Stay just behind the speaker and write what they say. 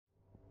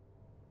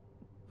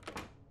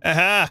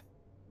Aha!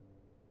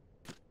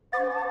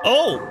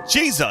 Oh,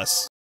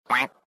 Jesus!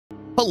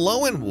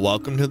 Hello and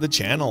welcome to the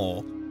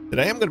channel.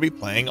 Today I'm going to be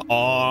playing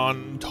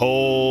Ontotis,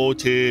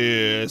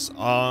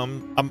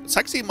 a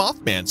sexy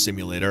Mothman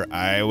simulator.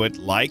 I would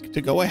like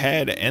to go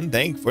ahead and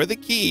thank for the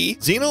key,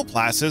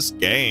 Xenoplastis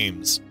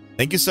Games.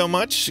 Thank you so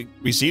much.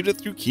 Received it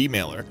through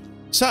Keymailer.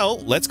 So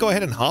let's go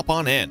ahead and hop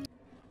on in.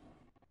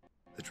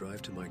 The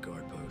drive to my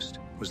guard post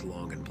was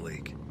long and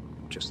bleak,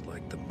 just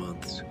like the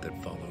months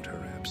that followed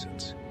her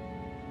absence.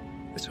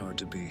 It's hard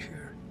to be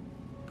here,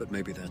 but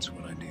maybe that's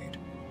what I need,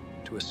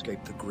 to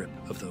escape the grip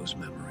of those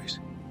memories.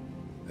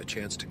 A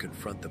chance to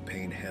confront the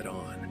pain head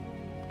on,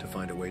 to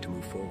find a way to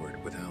move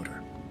forward without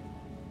her.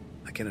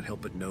 I cannot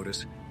help but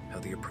notice how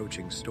the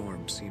approaching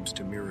storm seems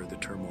to mirror the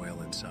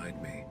turmoil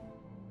inside me,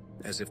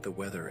 as if the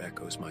weather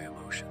echoes my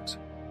emotions.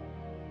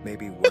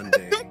 Maybe one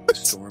day the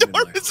storm in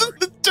my heart will pass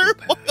and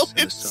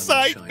the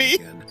sun will shine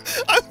again.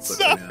 I'm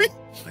sorry. For now,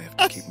 I have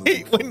to keep moving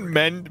hate when forward.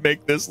 men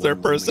make this their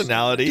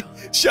personality.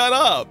 Shut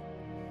up.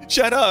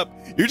 Shut up.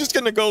 You're just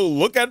gonna go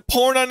look at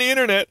porn on the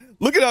internet.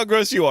 Look at how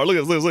gross you are. Look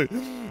at this. Look.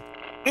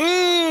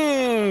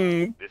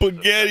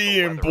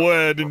 Spaghetti and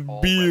bread and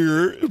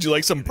beer. Would you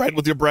like some bread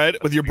with your bread?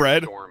 With your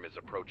bread? Storm is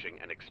approaching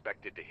and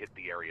expected to hit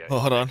the area Oh,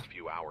 hold in the on. next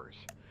few hours.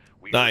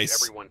 We Nice.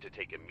 urge everyone to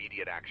take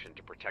immediate action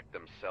to protect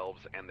themselves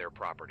and their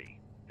property.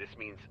 This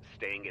means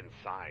staying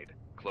inside,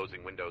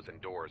 closing windows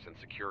and doors, and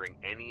securing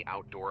any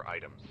outdoor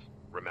items.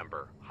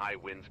 Remember, high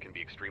winds can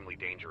be extremely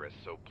dangerous,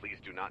 so please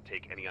do not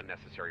take any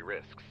unnecessary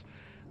risks.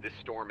 This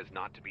storm is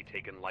not to be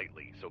taken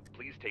lightly, so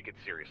please take it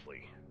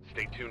seriously.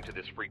 Stay tuned to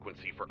this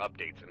frequency for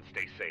updates and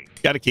stay safe.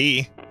 Got a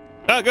key.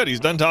 Oh, good. He's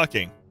done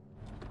talking.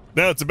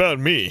 Now it's about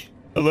me.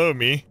 Hello,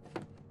 me.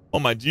 Oh,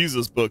 my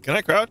Jesus book. Can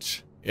I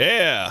crouch?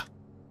 Yeah.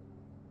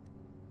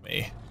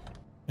 Me.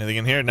 Anything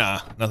in here? Nah,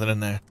 nothing in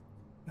there.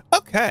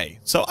 Okay,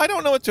 so I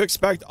don't know what to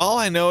expect. All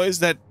I know is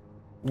that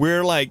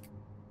we're like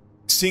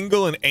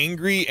single and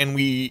angry, and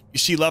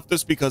she left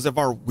us because of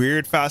our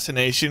weird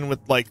fascination with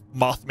like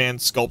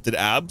Mothman sculpted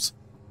abs.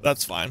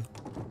 That's fine.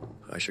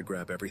 I should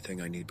grab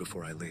everything I need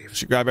before I leave.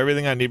 Should grab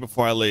everything I need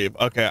before I leave.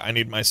 Okay, I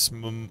need my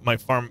farm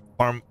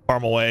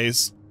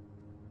aways.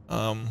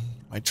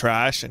 My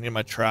trash. I need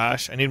my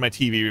trash. I need my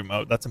TV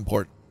remote. That's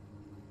important.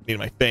 I need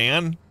my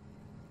fan.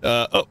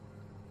 Oh,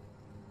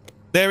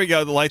 there we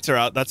go. The lights are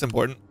out. That's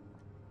important.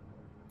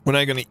 What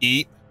am I gonna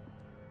eat?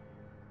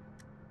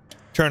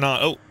 Turn on.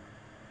 Oh,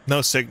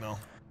 no signal.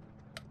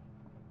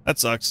 That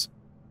sucks.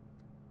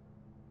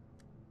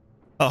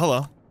 Oh,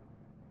 hello.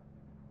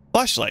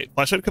 Flashlight.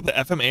 Flashlight could the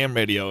FM AM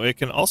radio. It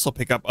can also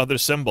pick up other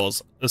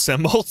symbols.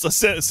 Synonyms.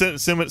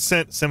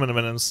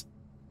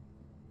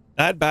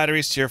 Add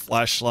batteries to your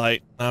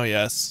flashlight. Oh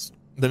yes.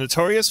 The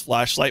notorious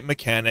flashlight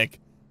mechanic.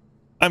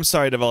 I'm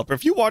sorry, developer.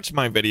 If you watched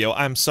my video,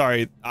 I'm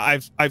sorry.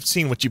 I've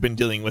seen what you've been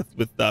dealing with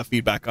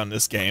feedback on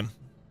this game.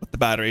 With the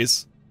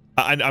batteries.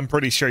 I'm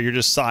pretty sure you're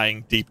just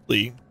sighing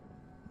deeply,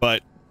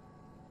 but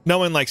no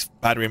one likes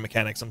battery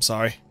mechanics. I'm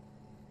sorry.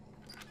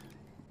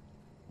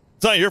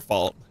 It's not your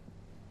fault.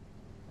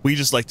 We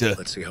just like to.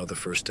 Let's see how the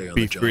first day on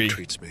be the job free.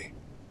 treats me.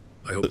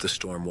 I hope the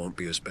storm won't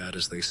be as bad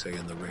as they say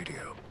in the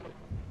radio.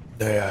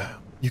 Yeah.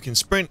 You can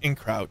sprint and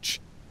crouch.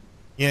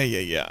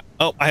 Yeah.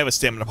 Oh, I have a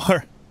stamina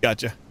bar.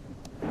 Gotcha.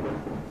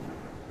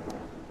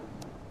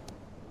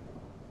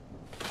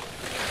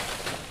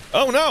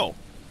 Oh no!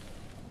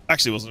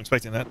 Actually, wasn't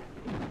expecting that.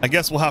 I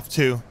guess we'll have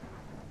to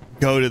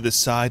go to the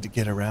side to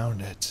get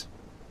around it.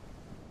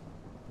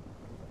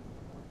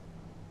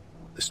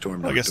 The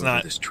storm I knocked guess over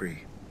not. this tree.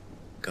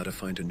 Gotta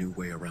find a new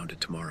way around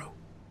it tomorrow.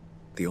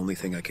 The only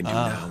thing I can do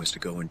now is to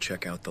go and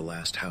check out the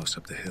last house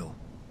up the hill.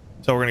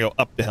 So we're gonna go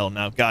up the hill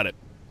now. Got it.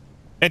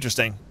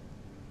 Interesting.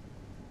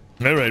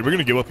 All right, we're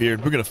gonna go up here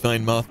and we're gonna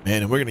find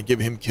Mothman and we're gonna give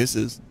him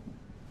kisses.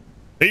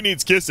 He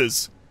needs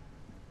kisses.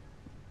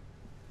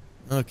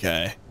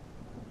 Okay.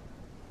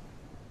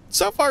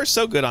 So far,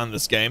 so good on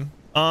this game.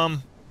 Let's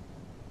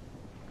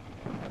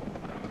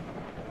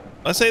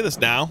say this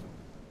now,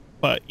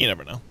 but you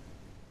never know.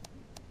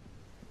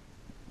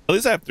 At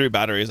least I have 3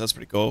 batteries. That's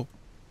pretty cool.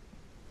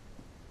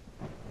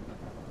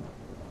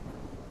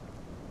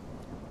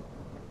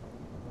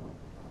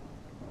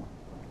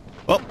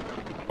 Well,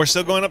 we're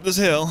still going up this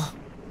hill.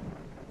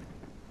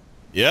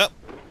 Yep.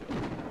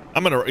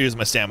 I'm gonna use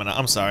my stamina.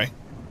 I'm sorry.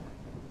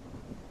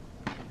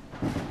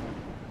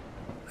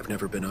 I've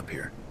never been up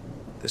here.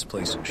 This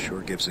place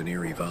sure gives an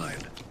eerie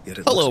vibe, yet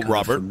it Hello, looks kind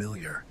Robert. of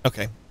familiar.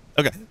 Okay.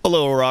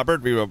 Hello,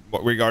 Robert.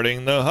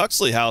 Regarding the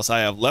Huxley house,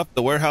 I have left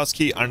the warehouse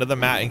key under the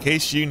mat in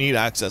case you need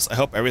access. I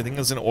hope everything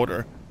is in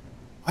order.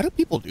 Why do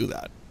people do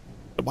that?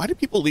 Why do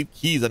people leave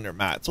keys under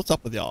mats? What's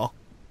up with y'all?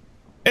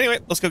 Anyway,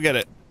 let's go get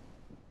it.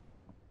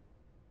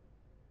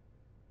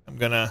 I'm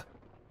gonna...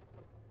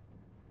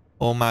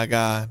 Oh my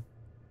god.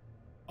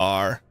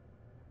 R.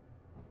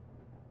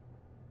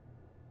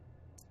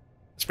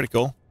 That's pretty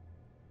cool.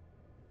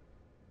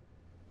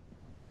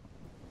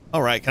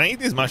 Alright, can I eat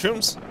these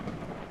mushrooms?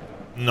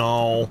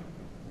 No.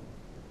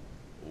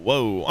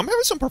 Whoa, I'm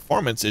having some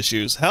performance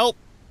issues. Help!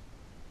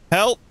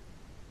 Help!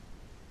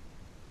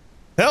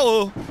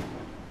 Hello.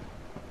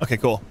 Okay,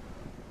 cool.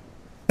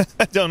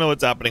 I don't know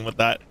what's happening with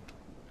that.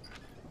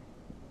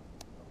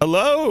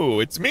 Hello,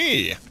 it's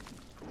me.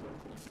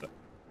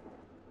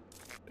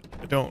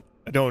 I don't.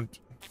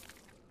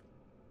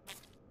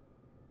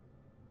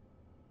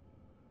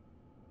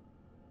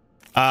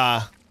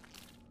 I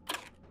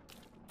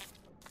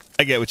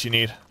get what you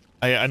need.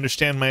 I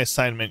understand my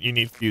assignment. You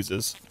need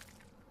fuses.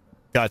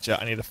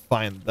 Gotcha. I need to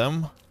find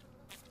them.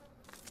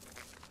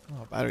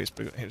 Oh, batteries.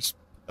 Here, just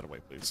put that away,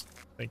 please.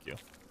 Thank you.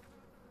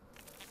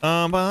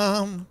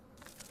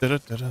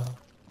 Da-da-da-da.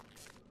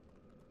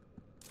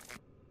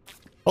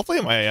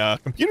 Hopefully my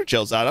computer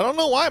chills out. I don't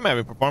know why I'm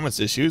having performance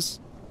issues,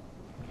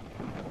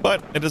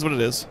 but it is what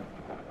it is.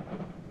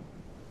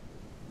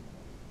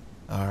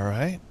 All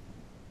right.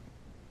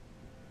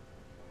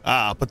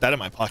 I'll put that in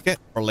my pocket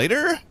for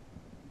later.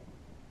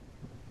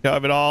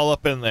 Have it all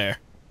up in there.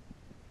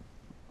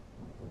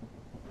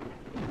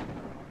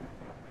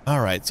 All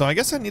right, so I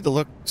guess I need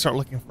to start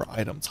looking for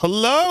items.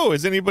 Hello,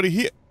 is anybody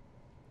here?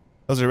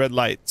 Those are red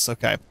lights.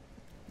 Okay.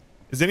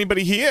 Is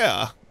anybody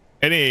here?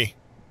 Any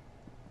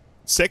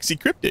sexy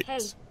cryptids? Hey,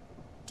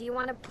 do you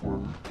want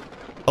to?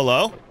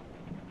 Hello?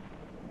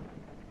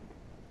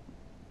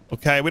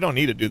 Okay, we don't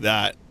need to do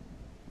that.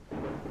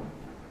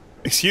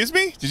 Excuse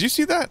me? Did you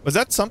see that? Was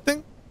that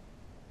something?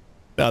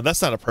 No,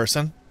 that's not a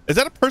person. Is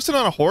that a person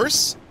on a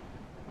horse?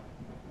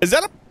 Is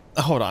that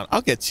a... Hold on,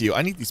 I'll get to you.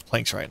 I need these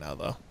planks right now,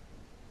 though.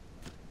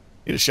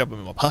 Need to shove them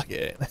in my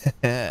pocket.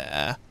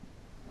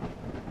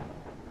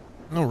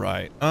 All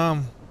right.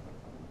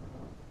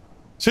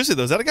 Seriously,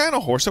 though, is that a guy on a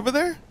horse over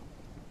there?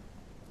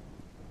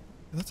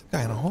 That's a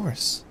guy on a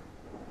horse.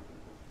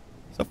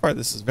 So far,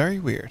 this is very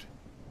weird.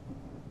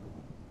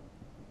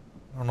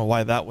 I don't know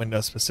why that window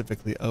is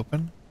specifically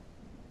open.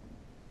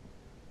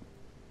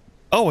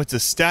 Oh, it's a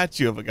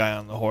statue of a guy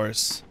on the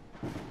horse.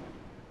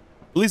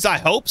 At least I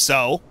hope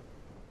so.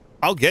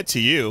 I'll get to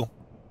you.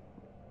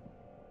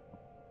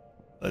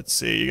 Let's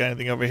see. You got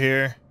anything over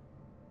here?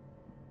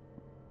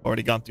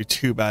 Already gone through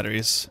 2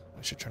 batteries.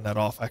 I should turn that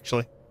off,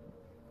 actually.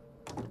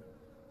 All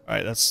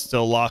right, that's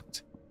still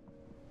locked.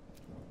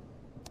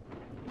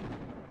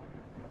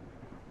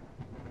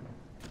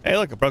 Hey,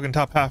 look, a broken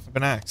top half of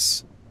an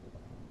axe.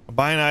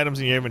 Combine items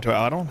in your inventory.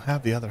 I don't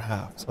have the other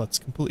half, so that's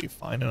completely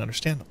fine and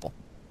understandable.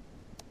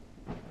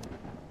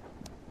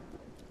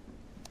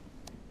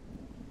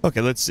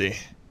 Okay, let's see.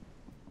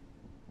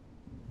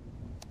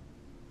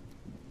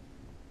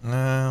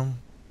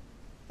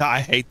 I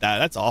hate that.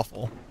 That's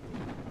awful.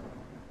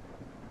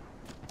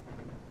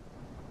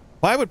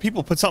 Why would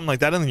people put something like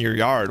that in your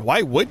yard?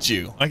 Why would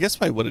you? I guess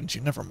why wouldn't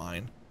you? Never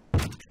mind.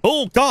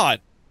 Oh,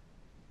 God.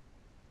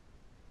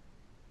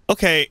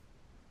 Okay.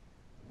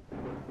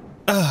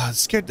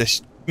 Scared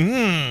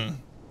the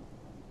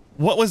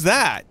What was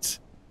that?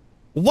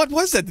 What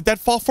was that? Did that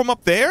fall from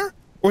up there?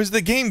 Or is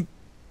the game...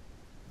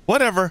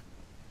 Whatever.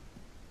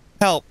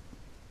 Help.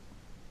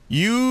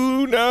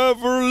 You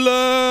never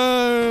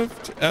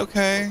left.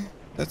 Okay.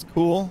 That's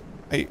cool.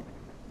 Hey.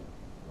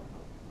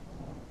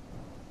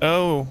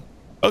 Oh.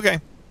 Okay.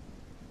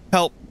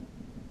 Help.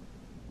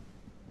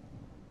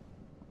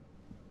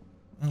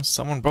 Oh,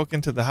 someone broke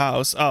into the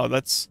house. Oh,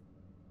 that's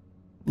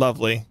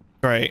lovely.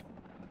 Great.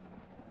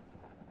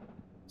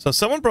 So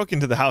someone broke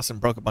into the house and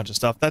broke a bunch of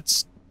stuff.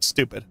 That's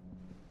stupid.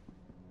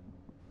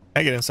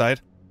 Can I get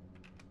inside?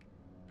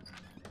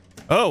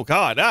 Oh,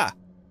 God. Ah.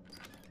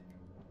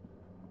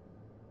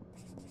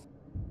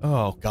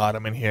 Oh, God,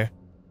 I'm in here.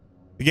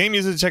 The game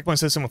uses a checkpoint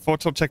system with 4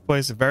 total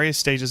checkpoints at various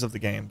stages of the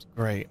game.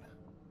 Great.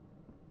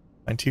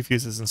 Find 2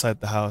 fuses inside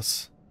the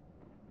house.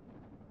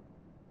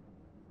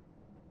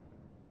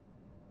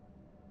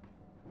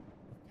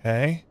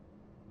 Okay.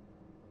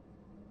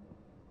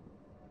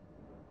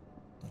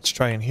 Let's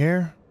try in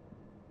here.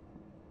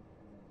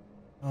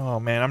 Oh,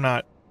 man, I'm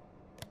not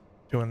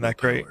doing that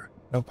great.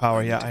 No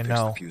power. Yeah, I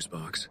know. Fuse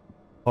box.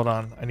 Hold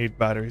on. I need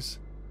batteries.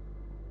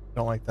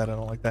 Don't like that. I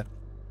don't like that.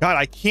 God,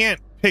 I can't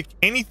pick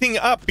anything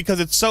up because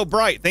it's so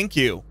bright. Thank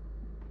you.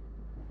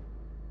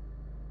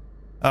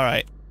 All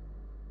right.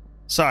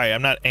 Sorry,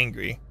 I'm not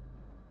angry.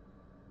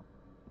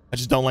 I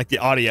just don't like the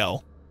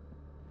audio.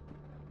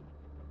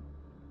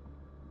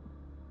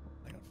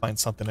 I gotta find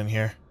something in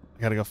here.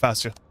 I gotta go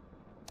faster.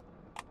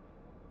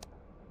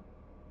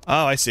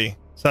 Oh, I see.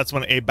 So that's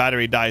when a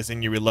battery dies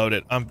and you reload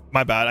it.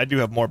 My bad. I do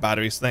have more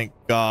batteries. Thank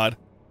God.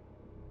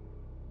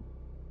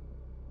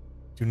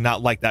 Do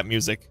not like that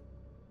music.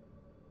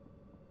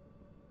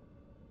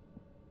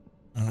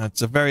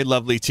 It's a very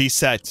lovely tea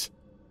set.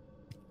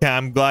 Yeah,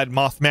 I'm glad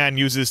Mothman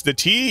uses the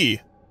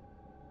tea.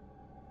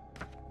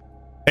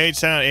 Page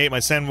 10 out of 8. My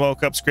son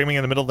woke up screaming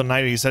in the middle of the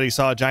night. He said he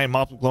saw a giant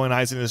moth with glowing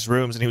eyes in his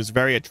rooms, and he was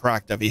very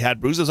attractive. He had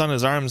bruises on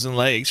his arms and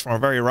legs from a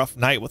very rough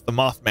night with the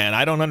Mothman.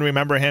 I don't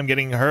remember him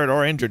getting hurt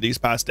or injured these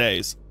past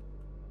days.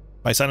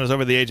 My son is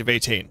over the age of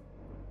 18.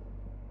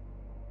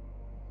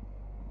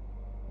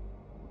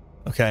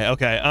 Okay,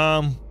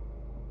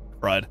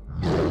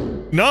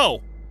 crud.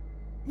 No!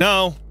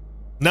 No!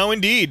 No,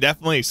 indeed,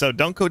 definitely. So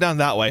don't go down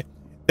that way.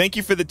 Thank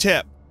you for the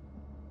tip.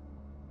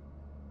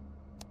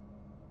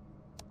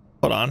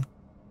 Hold on.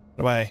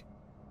 What do I...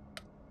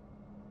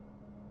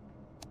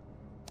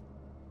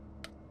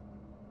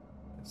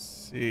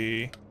 Let's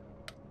see.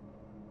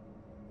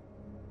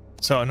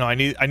 So no, I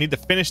need to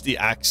finish the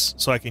axe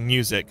so I can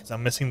use it because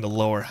I'm missing the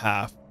lower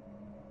half.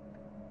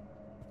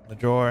 The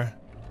drawer.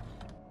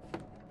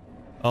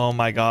 Oh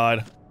my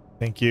god.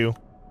 Thank you.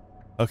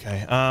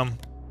 Okay,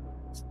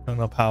 still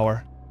no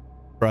power.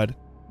 Crud.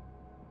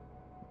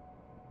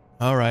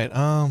 Alright,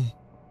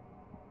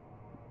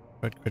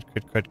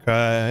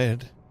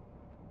 crud.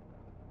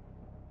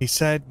 He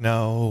said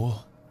no.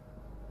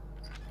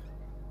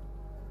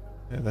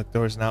 Yeah, that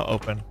door's now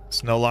open.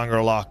 It's no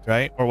longer locked,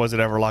 right? Or was it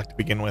ever locked to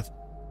begin with?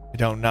 I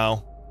don't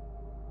know.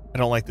 I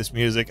don't like this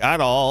music at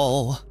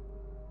all.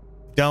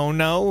 Don't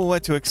know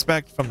what to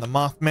expect from the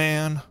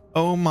Mothman.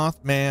 Oh,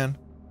 Mothman.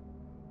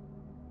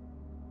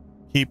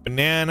 Keep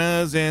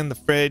bananas in the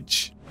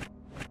fridge.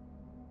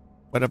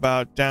 What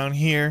about down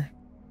here?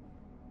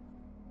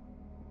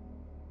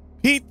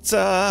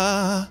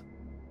 Pizza!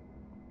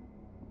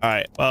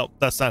 Alright, well,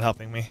 that's not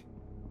helping me.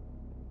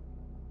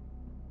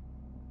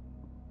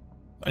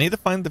 I need to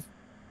find the...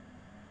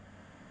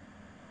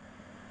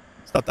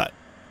 Stop that.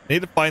 I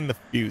need to find the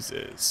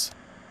fuses.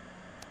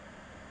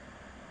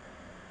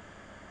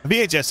 A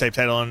VHS tape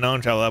title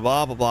unknown, travel,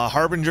 blah, blah, blah.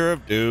 Harbinger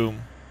of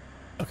Doom.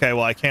 Okay,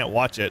 well, I can't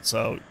watch it,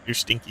 so you're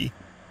stinky.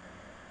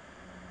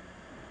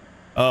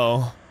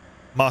 Oh.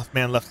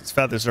 Mothman left his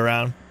feathers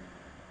around.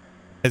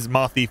 His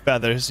mothy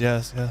feathers,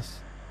 yes, yes.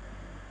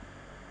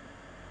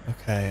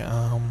 Okay,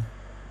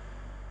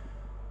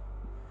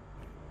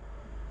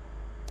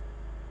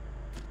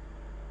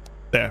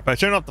 there, if I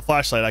turn off the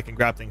flashlight, I can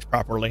grab things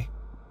properly.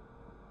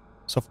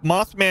 So if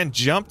Mothman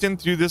jumped in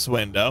through this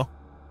window.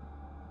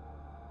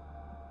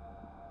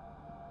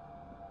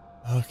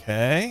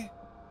 Okay.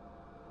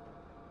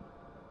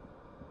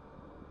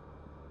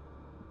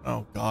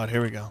 Oh god,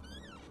 here we go.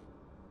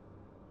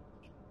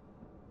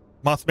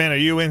 Mothman, are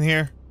you in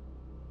here?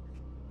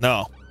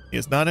 No, he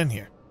is not in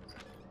here.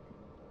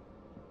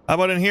 How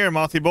about in here,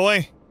 Mothy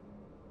boy?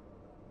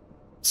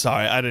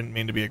 Sorry, I didn't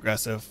mean to be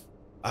aggressive.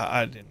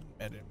 I didn't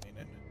mean it.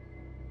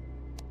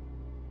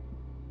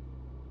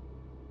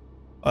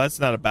 Oh, that's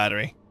not a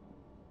battery.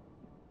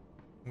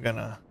 I'm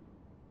gonna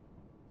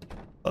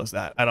close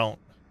that. I don't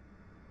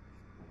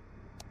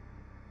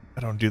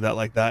do that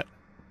like that.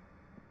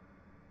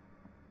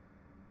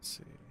 Let's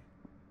see.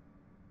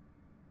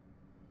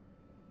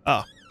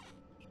 Oh.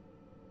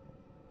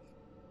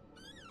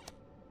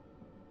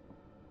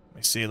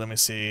 Let me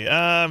see.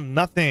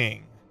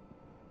 Nothing.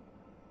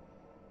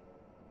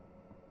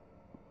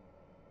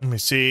 Let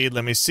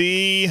me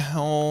see.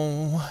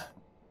 Oh.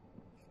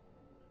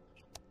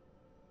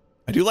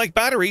 I do like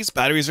batteries.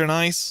 Batteries are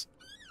nice.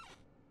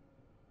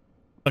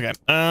 Okay.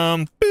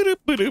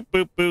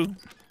 Boo.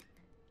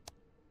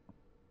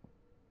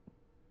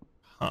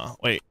 Huh.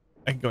 Wait.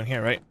 I can go in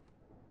here, right?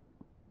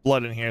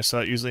 Blood in here, so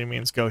that usually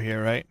means go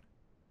here, right?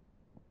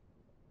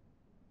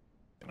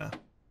 Gonna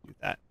do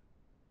that.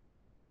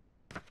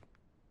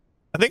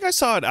 I think I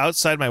saw it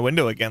outside my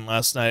window again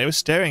last night. It was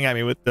staring at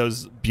me with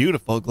those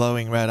beautiful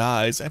glowing red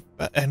eyes, and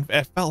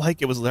it felt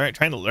like it was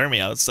trying to lure me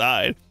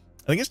outside.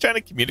 I think it's trying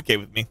to communicate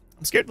with me.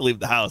 I'm scared to leave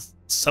the house.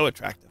 It's so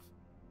attractive.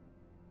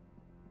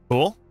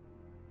 Cool.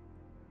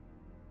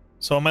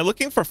 So am I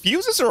looking for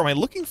fuses or am I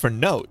looking for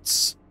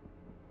notes?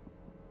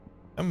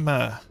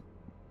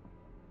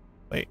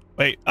 Wait.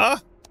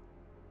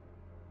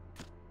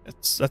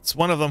 That's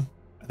one of them.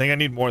 I think I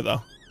need more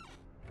though.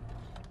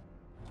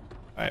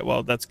 Alright,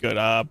 well, that's good.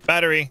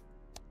 Battery.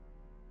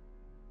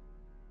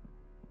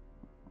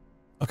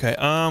 Okay,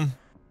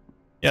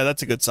 yeah,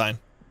 that's a good sign.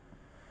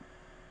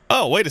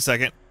 Oh, wait a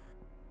second.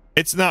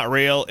 It's not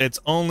real. It's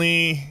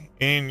only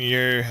in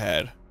your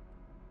head.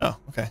 Oh,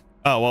 okay.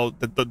 Oh, well,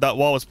 that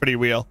wall was pretty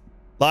real.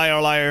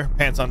 Liar,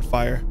 pants on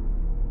fire.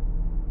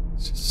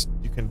 It's just,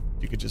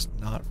 you could just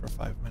nod for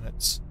 5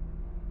 minutes.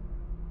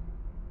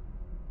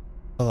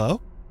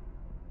 Hello?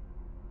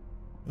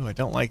 Ooh, I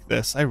don't like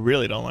this. I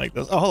really don't like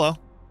this. Oh, hello.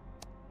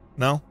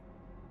 No.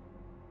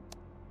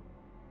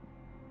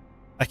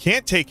 I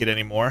can't take it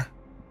anymore.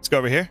 Let's go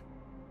over here.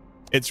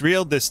 It's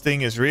real. This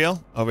thing is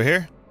real. Over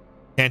here.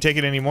 Can't take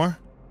it anymore.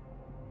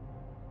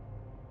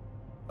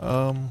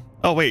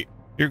 Oh, wait.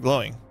 You're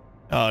glowing.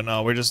 Oh,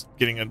 no. We're just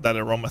getting that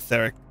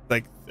aromatherapy,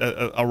 like,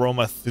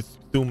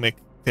 aromathumic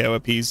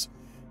therapies.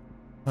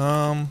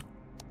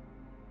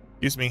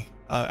 Excuse me.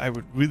 I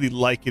would really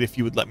like it if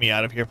you would let me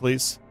out of here,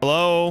 please.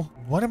 Hello?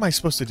 What am I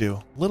supposed to do?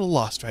 A little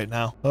lost right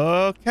now.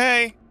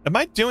 Okay. Am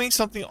I doing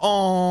something?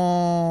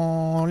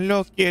 Oh,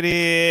 look at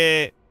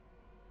it.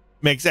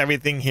 Makes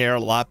everything here a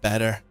lot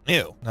better.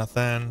 Ew.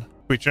 Nothing.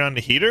 We turn on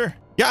the heater?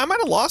 Yeah, I'm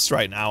at a loss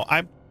right now.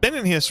 I've been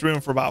in this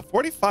room for about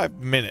 45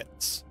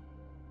 minutes.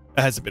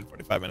 It hasn't been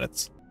 45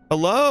 minutes.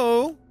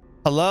 Hello?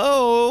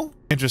 Hello?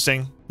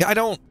 Interesting.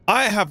 Yeah,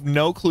 I have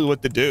no clue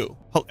what to do.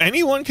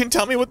 Anyone can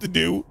tell me what to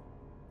do?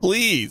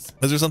 Please.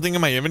 Is there something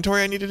in my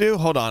inventory I need to do?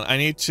 Hold on. I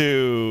need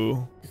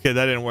to... Okay,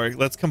 that didn't work.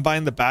 Let's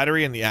combine the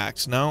battery and the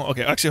axe. No?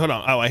 Okay, actually, hold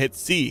on. Oh, I hit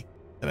C.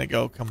 Then I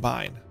go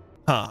combine.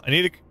 Huh. I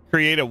need to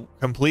create a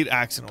complete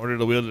axe in order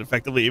to wield it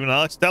effectively. Even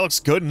though that looks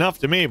good enough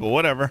to me, but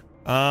whatever.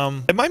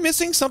 Am I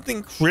missing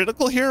something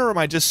critical here, or am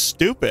I just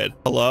stupid?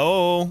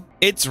 Hello?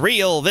 It's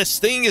real. This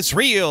thing is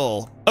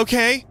real.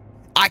 Okay.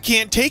 I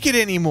can't take it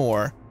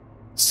anymore.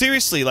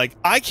 Seriously, like,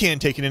 I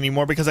can't take it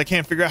anymore because I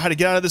can't figure out how to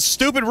get out of this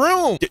stupid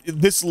room.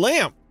 This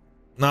lamp.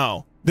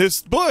 No.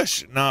 This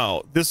bush.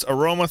 No. This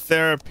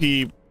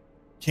aromatherapy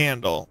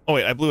candle. Oh,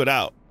 wait, I blew it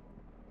out.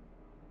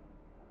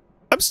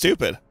 I'm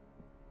stupid.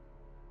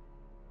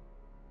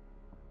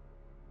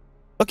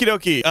 Okie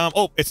dokie.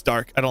 Oh, it's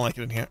dark. I don't like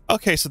it in here.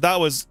 Okay, so that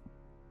was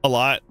a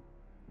lot.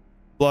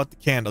 Blow out the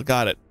candle.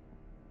 Got it.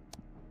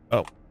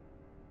 Oh.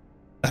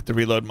 I have to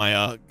reload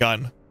my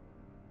gun.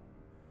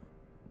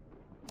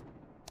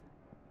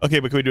 Okay,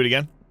 but can we do it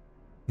again?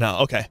 No,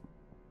 okay.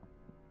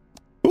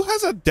 Who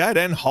has a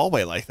dead-end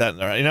hallway like that in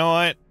there? You know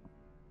what?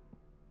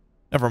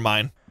 Never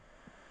mind.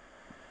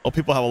 Well,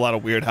 people have a lot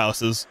of weird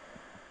houses.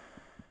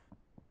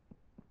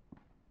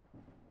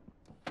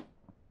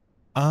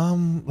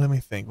 Let me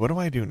think. What do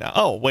I do now?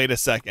 Oh, wait a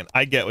second.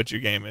 I get what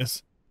your game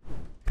is.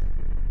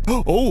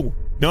 Oh,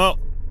 no.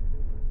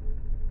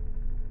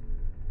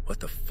 What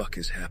the fuck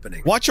is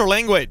happening? Watch your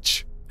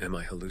language. Am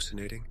I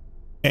hallucinating?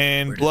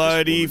 And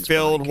bloody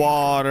filled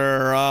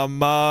water, a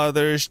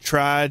mother's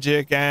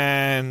tragic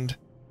end.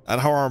 That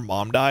how our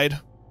mom died?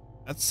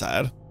 That's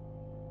sad.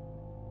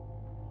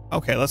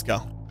 Okay, let's go.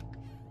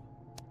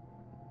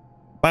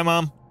 Bye,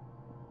 Mom.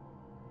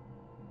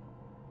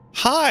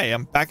 Hi,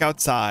 I'm back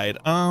outside.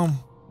 Can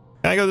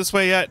I go this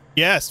way yet?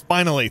 Yes,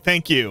 finally.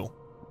 Thank you.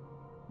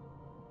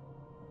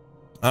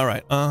 All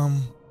right.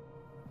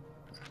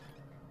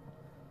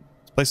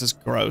 This place is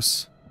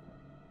gross.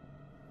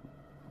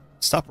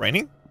 Stop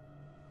raining?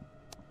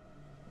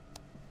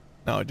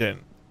 No, it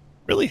didn't.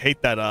 Really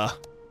hate that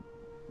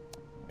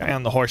guy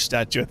on the horse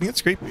statue. I think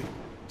it's creepy.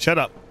 Shut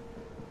up.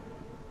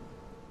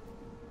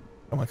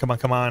 Come on, come on,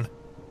 come on.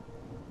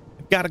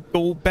 I gotta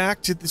go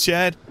back to the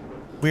shed.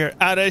 We're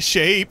out of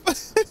shape.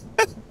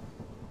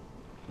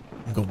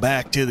 Go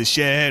back to the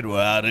shed. We're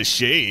out of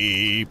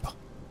shape.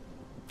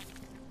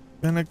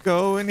 Gonna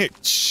go in here.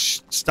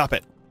 Shh, stop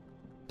it.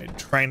 I'm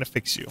trying to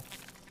fix you.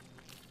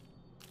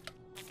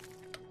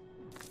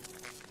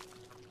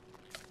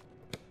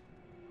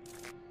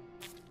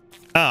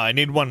 Oh, I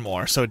need one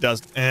more, so it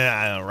does.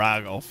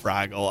 Raggle,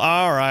 fraggle.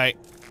 All right.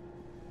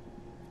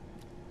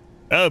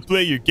 Oh,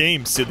 play your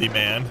game, silly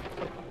man.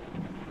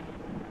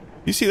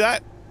 You see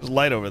that? There's a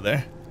light over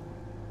there.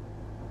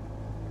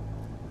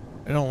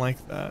 I don't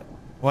like that.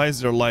 Why is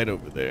there a light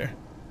over there?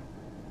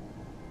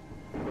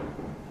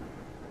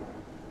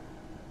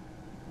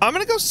 I'm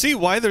gonna go see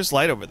why there's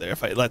light over there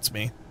if it lets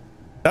me.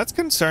 That's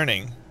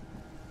concerning.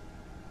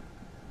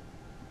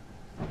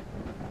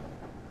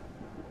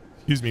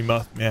 Excuse me,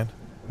 Mothman.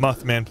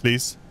 Mothman,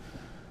 please.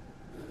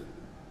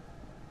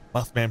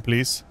 Mothman,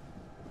 please.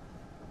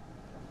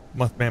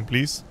 Mothman,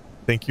 please.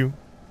 Thank you.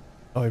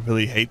 Oh, I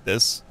really hate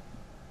this.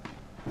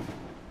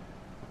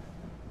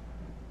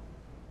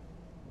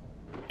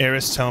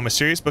 Eris Tome, a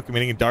serious book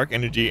committing dark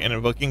energy and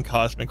invoking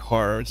cosmic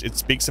horrors. It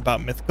speaks about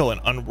mythical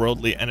and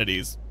unworldly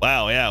entities.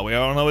 Wow, yeah, we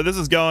all know where this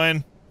is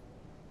going.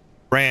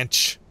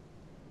 Branch.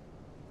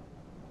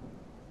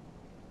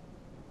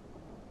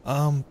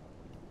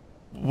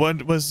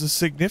 What was the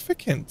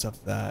significance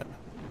of that?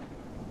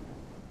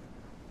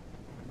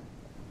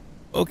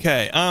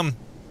 Okay,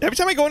 every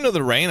time I go into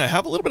the rain, I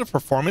have a little bit of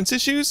performance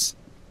issues.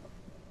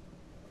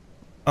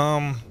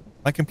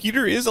 My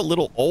computer is a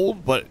little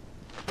old, but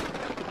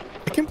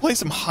I can play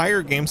some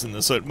higher games than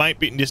this, so it might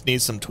be just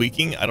needs some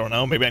tweaking. I don't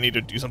know. Maybe I need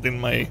to do something in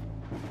my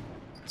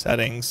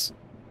settings.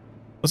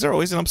 Was there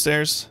always an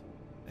upstairs?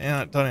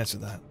 Yeah, don't answer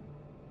that.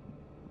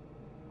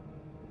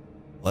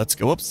 Let's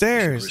go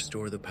upstairs.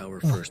 Restore the power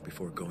first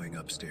before going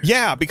upstairs.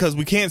 Yeah, because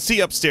we can't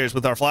see upstairs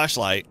with our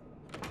flashlight.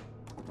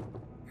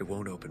 It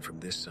won't open from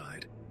this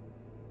side.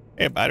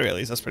 Hey, battery at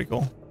least. That's pretty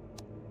cool.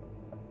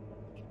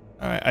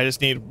 All right, I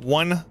just need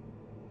one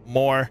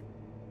more.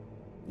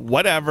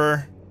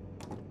 Whatever.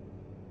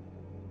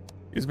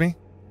 Excuse me?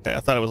 Okay, I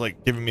thought it was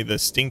like giving me the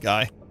stink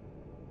eye.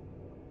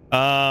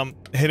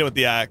 Hit it with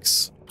the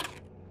axe.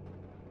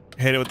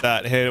 Hit it with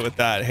that, hit it with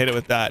that, hit it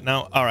with that.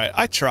 No, all right,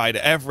 I tried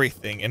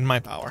everything in my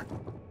power.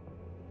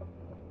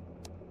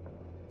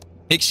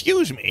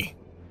 Excuse me.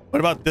 What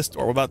about this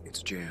door? What about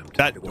it's jammed.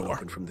 That it won't door?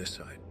 Open from this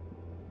side.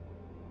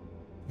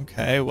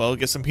 Okay, well,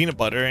 get some peanut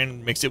butter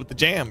and mix it with the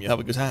jam. You'll have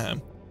a good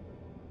time.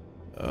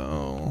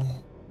 Oh.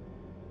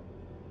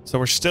 So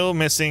we're still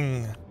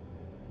missing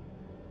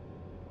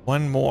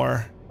one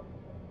more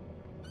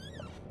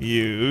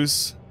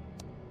fuse.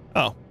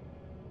 Oh.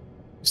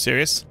 You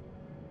serious?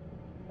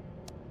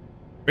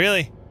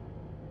 Really?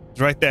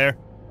 It's right there.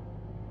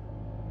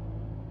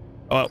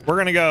 Oh, we're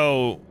gonna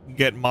go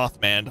get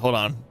Mothman. Hold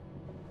on.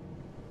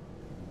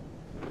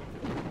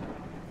 There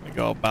we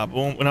go.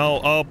 Ba-boom.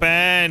 No,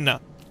 open.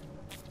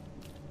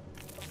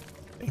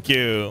 Thank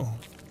you.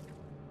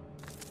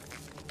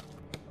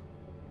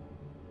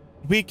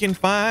 We can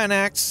find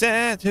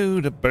access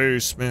to the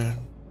basement.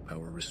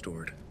 Power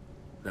restored.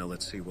 Now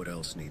let's see what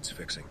else needs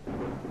fixing.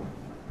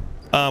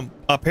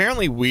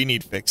 Apparently we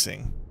need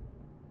fixing.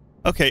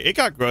 Okay, it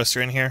got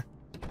grosser in here.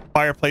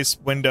 Fireplace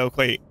window.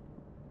 Wait.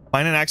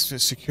 Find an access to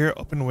secure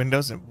open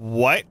windows and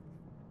what?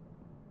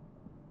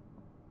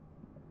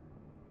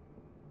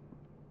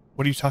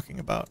 What are you talking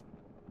about?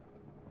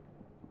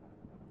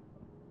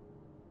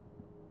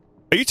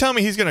 Are you telling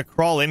me he's gonna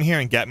crawl in here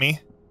and get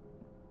me?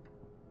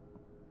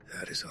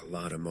 That is a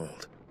lot of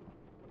mold.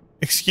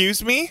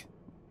 Excuse me?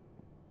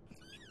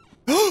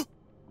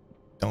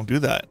 Don't do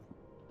that.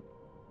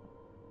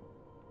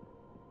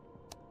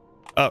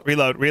 Oh,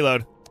 reload,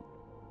 reload.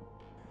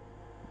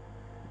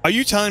 Are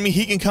you telling me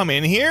he can come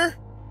in here?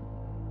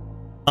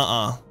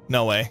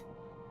 No way.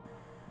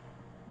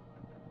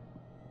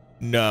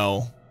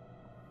 No.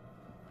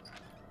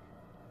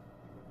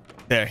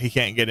 There, he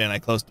can't get in. I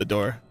closed the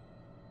door.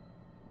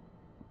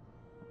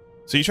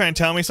 So you trying to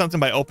tell me something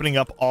by opening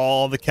up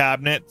all the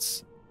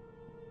cabinets?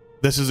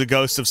 This is a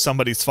ghost of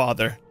somebody's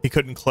father. He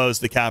couldn't close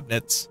the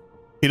cabinets.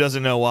 He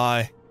doesn't know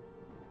why.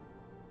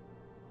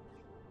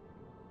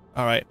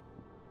 All right.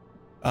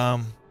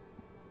 Oh,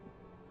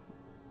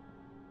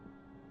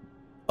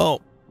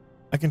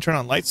 I can turn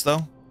on lights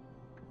though.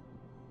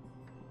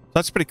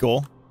 That's pretty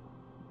cool.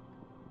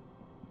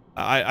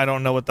 I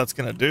don't know what that's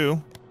gonna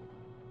do.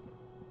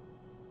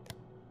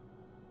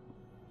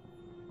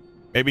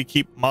 Maybe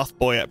keep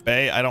Mothboy at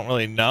bay. I don't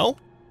really know.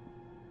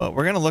 But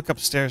we're gonna look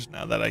upstairs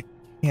now that I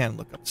can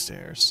look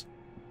upstairs.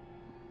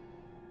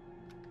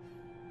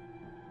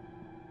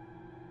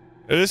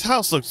 This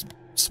house looks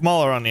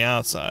smaller on the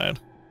outside.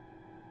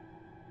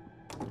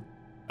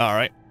 All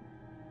right.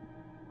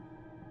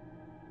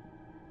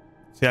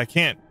 See, I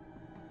can't.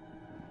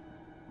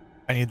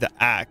 I need the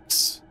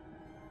axe.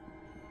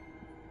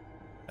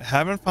 I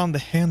haven't found the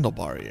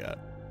handlebar yet.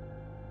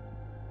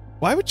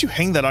 Why would you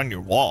hang that on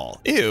your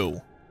wall?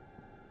 Ew.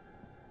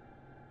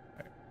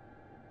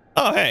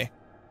 Oh, hey.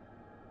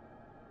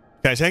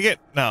 Can I take it?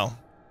 No.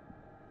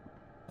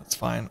 That's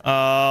fine.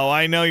 Oh,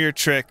 I know your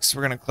tricks.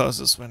 We're going to close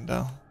this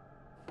window.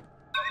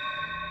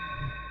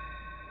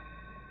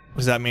 What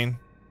does that mean?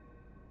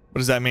 What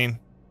does that mean?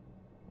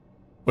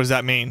 What does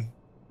that mean?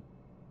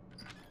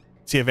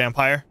 Is he a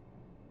vampire?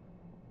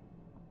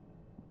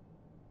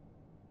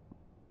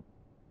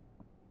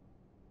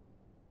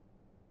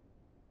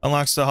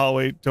 Unlocks the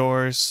hallway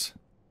doors.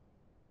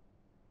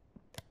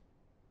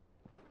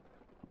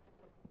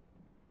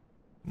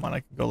 Come on,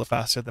 I can go a little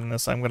faster than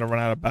this. I'm going to run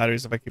out of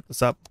batteries if I keep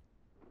this up.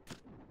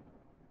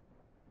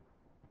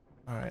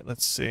 Alright,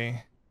 let's see.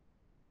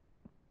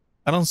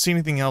 I don't see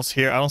anything else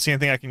here. I don't see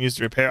anything I can use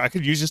to repair. I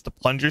could use just the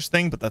plungers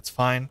thing, but that's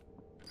fine.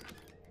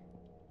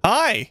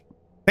 Hi!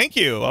 Thank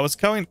you! I was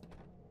going...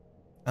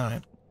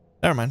 Alright.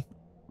 Never mind.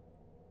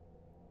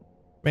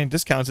 I mean,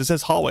 discounts. It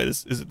says hallway.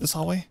 Is it this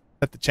hallway?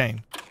 At the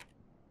chain.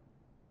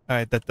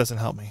 Alright, that doesn't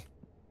help me.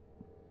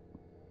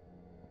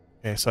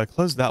 Okay, so I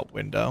closed that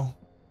window.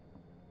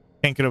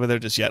 Can't get over there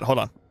just yet. Hold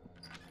on.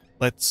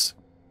 Let's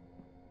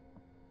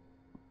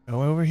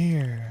go over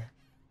here.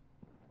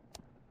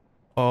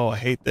 Oh, I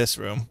hate this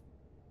room.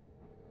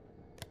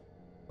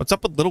 What's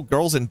up with little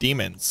girls and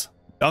demons?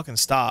 Y'all can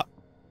stop.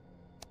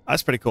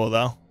 That's pretty cool,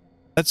 though.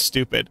 That's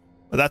stupid,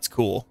 but that's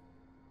cool.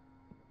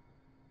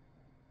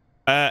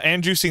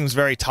 Andrew seems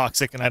very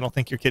toxic, and I don't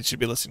think your kids should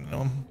be listening to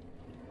him.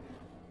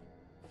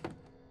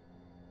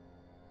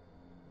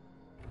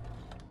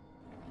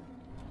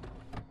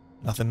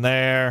 Nothing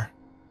there.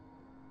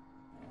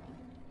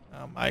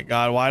 Oh my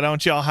god, why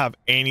don't y'all have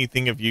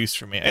anything of use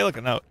for me? Hey, look,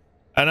 a note.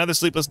 Another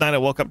sleepless night, I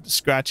woke up to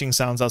scratching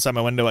sounds outside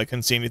my window. I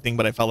couldn't see anything,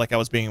 but I felt like I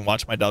was being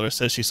watched. My daughter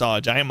says she saw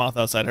a giant moth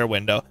outside her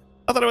window.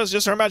 I thought it was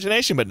just her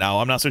imagination, but now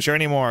I'm not so sure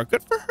anymore.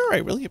 Good for her. I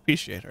really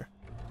appreciate her.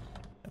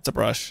 That's a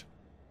brush.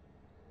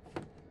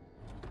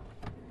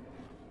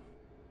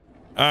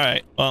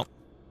 Alright, well,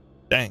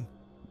 dang.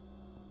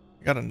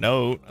 I got a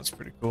note. That's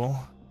pretty cool.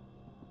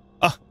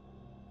 Ah,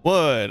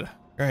 wood.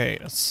 Great.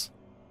 That's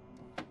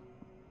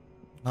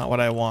not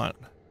what I want.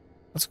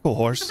 That's a cool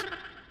horse.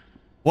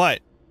 What?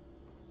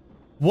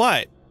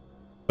 What?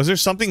 Was there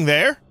something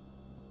there?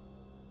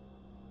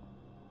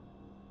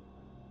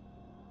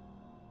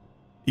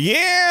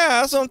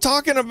 Yeah, that's what I'm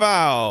talking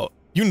about.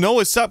 You know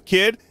what's up,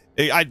 kid.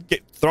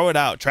 Throw it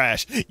out,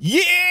 trash.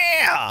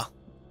 Yeah!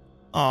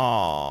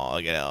 Oh,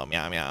 look at him.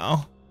 Meow,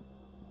 meow.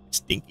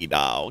 Stinky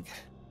dog.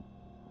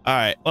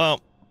 Alright,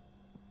 well,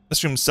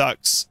 this room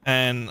sucks,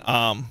 and,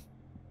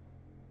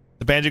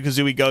 the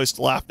Banjo-Kazooie ghost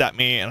laughed at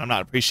me, and I'm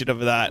not appreciative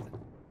of that.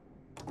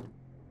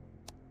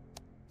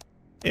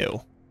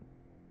 Ew.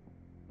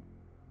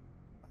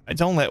 I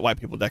don't let white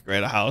people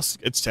decorate a house.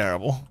 It's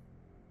terrible.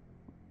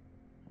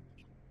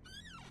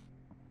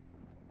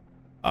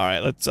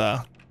 Alright, let's,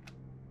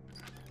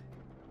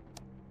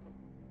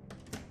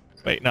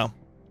 wait, no.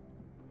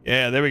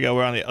 Yeah, there we go.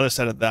 We're on the other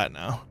side of that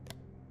now.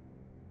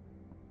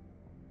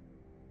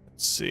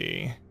 Let's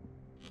see.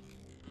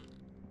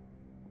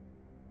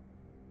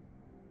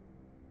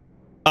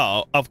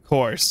 Oh, of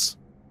course.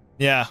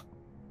 Yeah.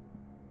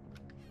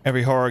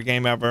 Every horror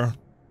game ever.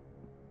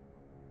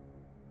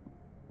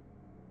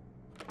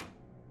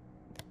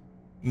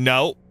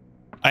 No.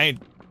 I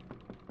ain't.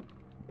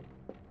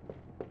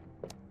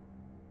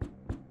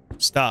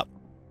 Stop.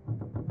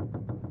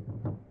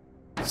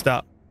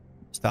 Stop.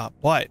 Stop.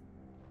 What?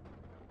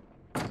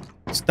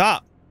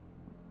 Stop.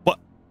 What?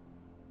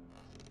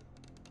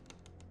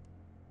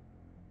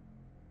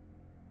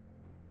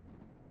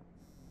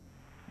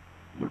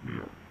 Let me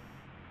in.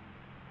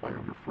 I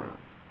am your friend.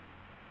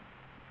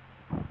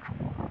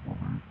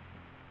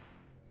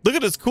 Look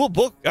at this cool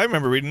book. I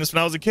remember reading this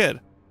when I was a kid.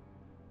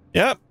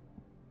 Yep.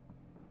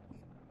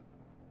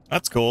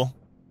 That's cool.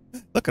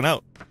 Looking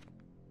out.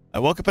 I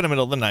woke up in the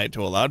middle of the night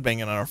to a loud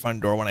banging on our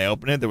front door. When I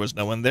opened it, there was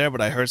no one there,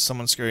 but I heard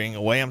someone scurrying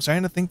away. I'm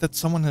starting to think that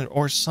someone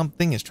or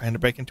something is trying to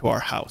break into our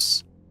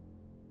house.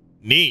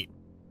 Neat.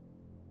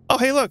 Oh,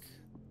 hey, look.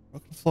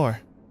 Broken floor.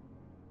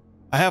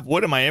 I have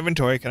wood in my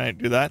inventory. Can I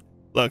do that?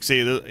 Look,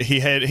 see, he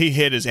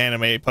hid his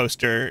anime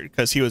poster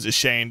because he was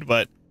ashamed,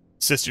 but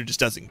sister just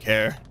doesn't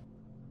care.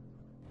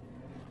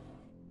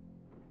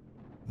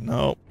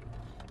 Nope.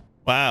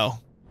 Wow.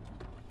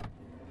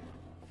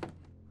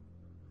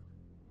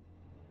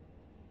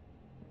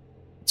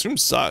 This room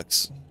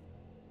sucks.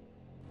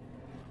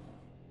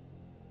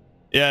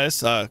 Yeah, it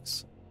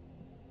sucks.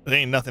 There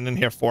ain't nothing in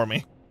here for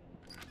me.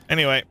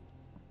 Anyway,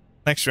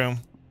 next room.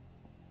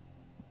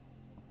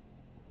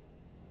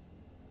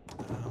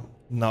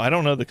 No, I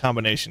don't know the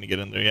combination to get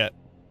in there yet.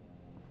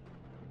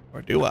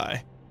 Or do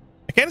I?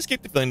 I can't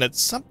escape the feeling that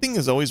something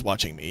is always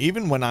watching me,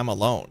 even when I'm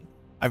alone.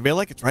 I feel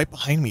like it's right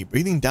behind me,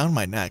 breathing down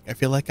my neck. I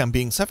feel like I'm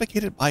being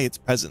suffocated by its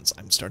presence.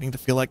 I'm starting to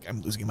feel like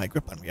I'm losing my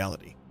grip on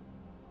reality.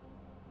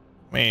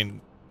 I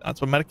mean, that's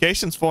what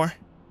medication's for.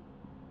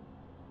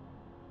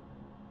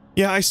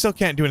 Yeah, I still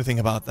can't do anything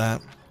about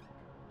that.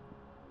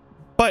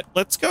 But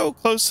let's go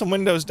close some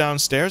windows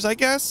downstairs, I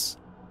guess.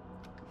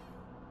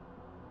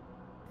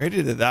 I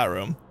already did that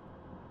room.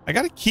 I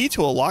got a key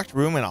to a locked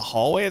room in a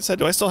hallway, it said.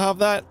 Do I still have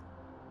that?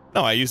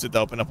 No, I used it to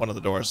open up one of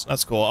the doors.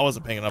 That's cool. I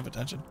wasn't paying enough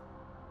attention.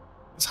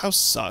 This house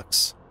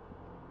sucks.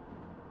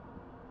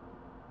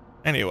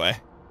 Anyway,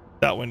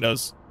 that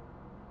window's...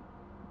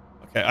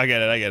 Okay, I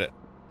get it, I get it.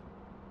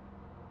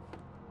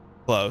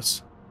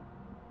 Close.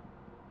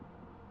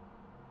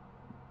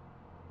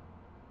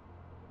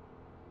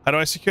 How do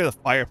I secure the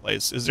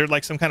fireplace? Is there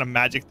like some kind of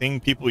magic thing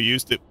people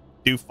use to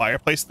do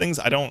fireplace things?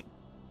 I don't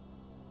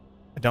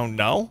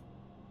know.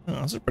 Oh,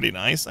 those are pretty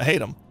nice. I hate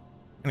them.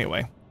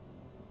 Anyway.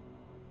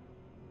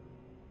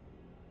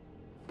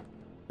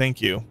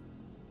 Thank you.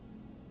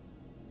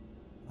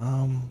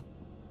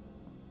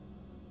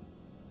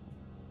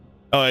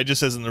 Oh, it just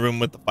says in the room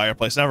with the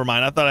fireplace. Never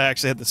mind. I thought I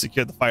actually had to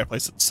secure the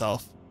fireplace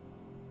itself.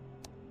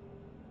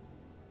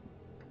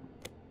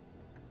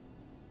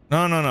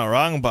 No,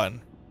 wrong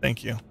button.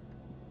 Thank you.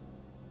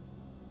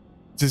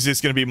 This is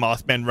just gonna be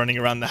Mothman running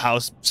around the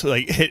house, so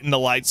like hitting the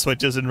light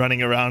switches and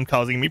running around,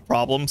 causing me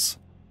problems.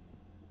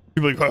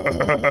 People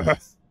like,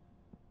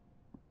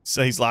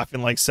 so he's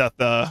laughing like Seth,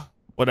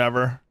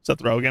 whatever, Seth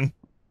Rogen.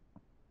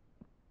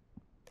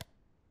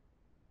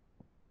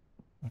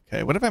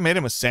 Okay, what if I made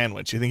him a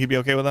sandwich? You think he'd be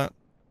okay with that?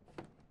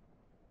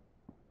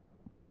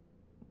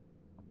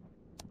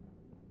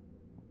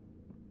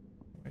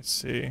 Let's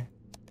see.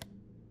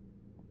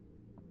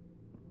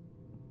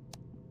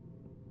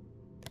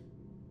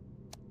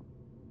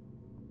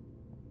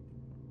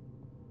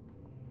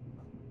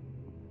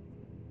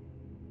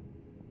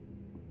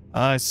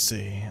 I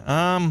see.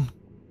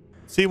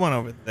 See one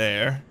over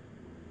there.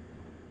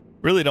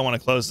 Really don't want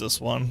to close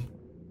this one.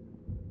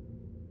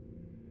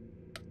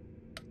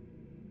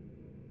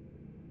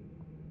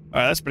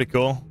 Alright, that's pretty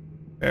cool.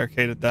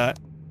 Barricaded that.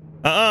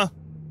 I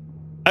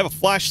have a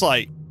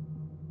flashlight.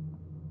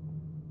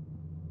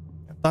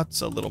 I thought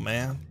so, little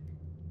man.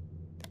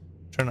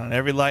 Turn on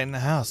every light in the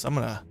house. I'm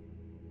gonna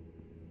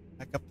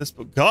back up this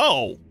book.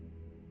 Go!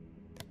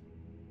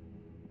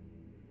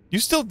 You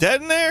still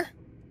dead in there?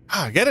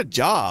 Ah, get a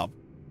job,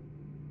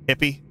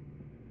 hippie.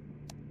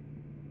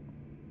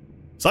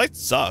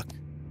 Sites suck.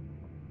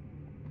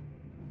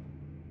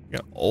 You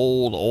got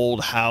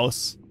old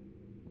house.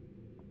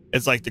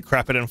 It's like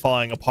decrepit and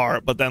falling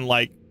apart, but then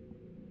like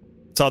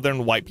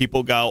southern white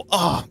people go,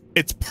 oh,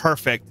 it's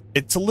perfect.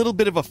 It's a little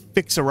bit of a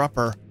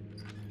fixer-upper,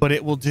 but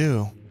it will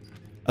do.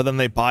 And then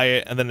they buy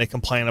it and then they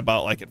complain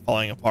about like it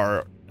falling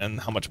apart and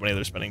how much money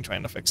they're spending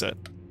trying to fix it.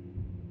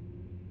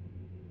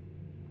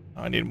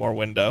 Oh, I need more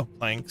window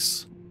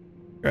planks.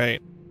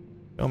 Great.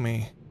 Show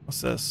me.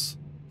 What's this?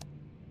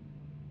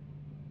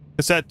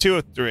 It's at 2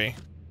 or 3.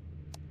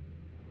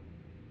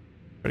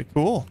 Pretty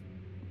cool.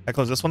 Can I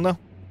close this one though?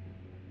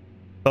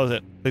 Close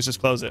it. Please just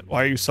close it.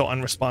 Why are you so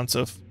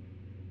unresponsive?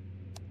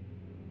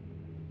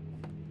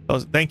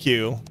 Close it. Thank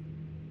you.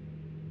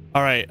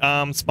 All right.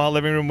 Small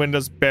living room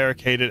windows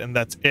barricaded, and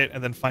that's it.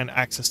 And then find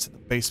access to the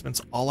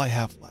basement's all I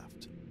have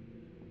left.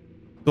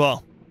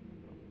 Well,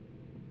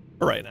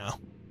 for right now.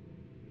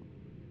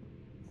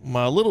 I'm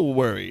a little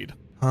worried.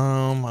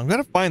 I'm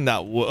gonna find that.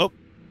 Oh.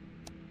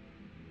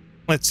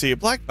 Let's see. A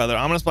black feather,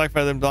 ominous black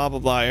feather, blah blah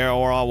blah, air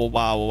or blah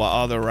blah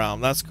blah, other realm.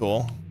 That's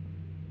cool.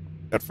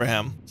 Good for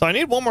him. So I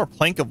need one more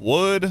plank of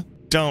wood.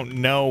 Don't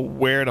know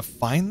where to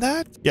find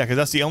that. Yeah, because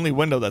that's the only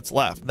window that's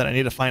left. Then I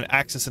need to find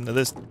access into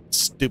this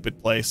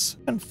Stupid place.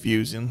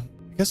 Confusing.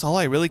 I guess all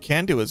I really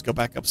can do is go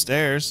back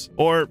upstairs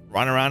or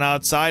run around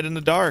outside in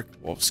the dark.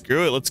 Well,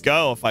 screw it. Let's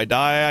go. If I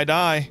die, I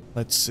die.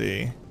 Let's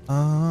see.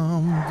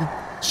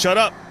 Shut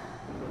up.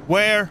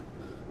 Where?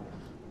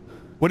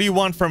 What do you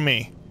want from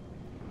me?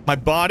 My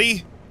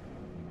body?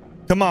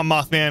 Come on,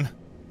 Mothman.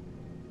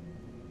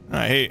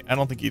 I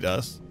don't think he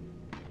does.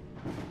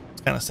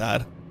 It's kind of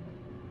sad.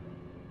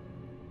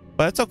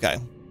 But it's okay.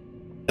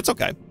 It's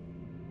okay.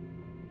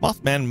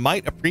 Mothman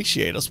might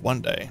appreciate us one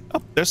day.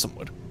 Oh, there's some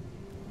wood.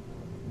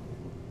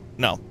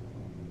 No.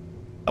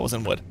 That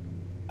wasn't wood.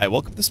 I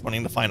woke up this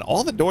morning to find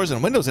all the doors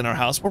and windows in our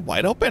house were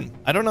wide open.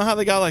 I don't know how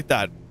they got like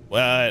that,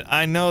 but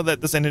I know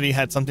that this entity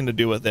had something to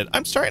do with it.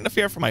 I'm starting to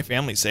fear for my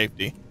family's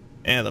safety.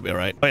 And they'll be all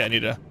right. Oh yeah, I need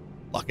to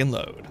lock and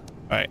load.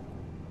 All right.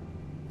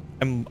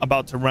 I'm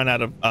about to run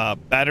out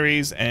of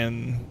batteries,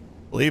 and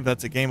I believe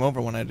that's a game over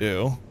when I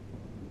do.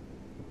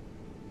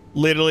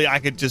 Literally, I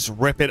could just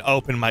rip it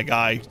open, my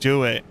guy.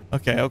 Do it.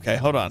 Okay,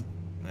 hold on.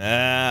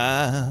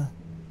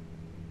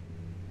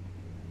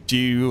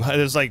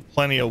 There's like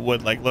plenty of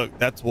wood. Like, look,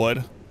 that's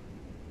wood.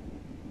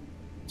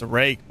 It's a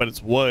rake, but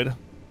it's wood.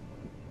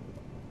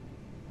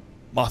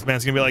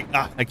 Mothman's gonna be like,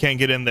 I can't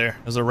get in there.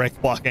 There's a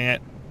rake blocking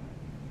it.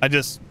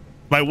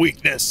 My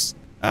weakness.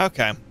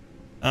 Okay.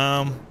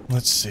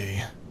 Let's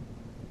see.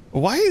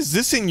 Why is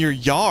this in your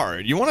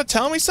yard? You want to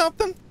tell me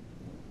something?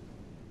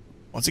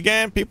 Once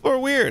again, people are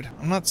weird.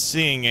 I'm not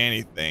seeing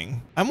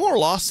anything. I'm more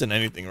lost than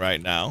anything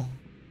right now.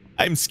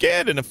 I'm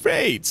scared and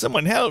afraid.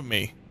 Someone help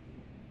me.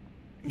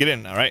 Get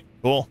in. All right.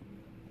 Cool.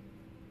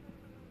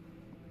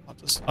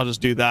 I'll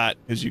just do that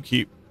because you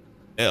keep.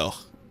 Ew.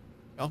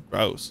 Oh,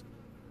 gross.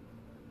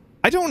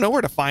 I don't know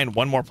where to find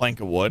one more plank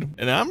of wood,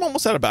 and I'm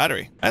almost out of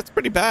battery. That's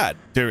pretty bad,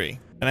 theory.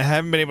 And I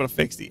haven't been able to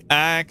fix the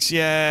axe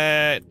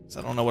yet, so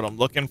I don't know what I'm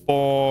looking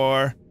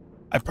for.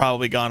 I've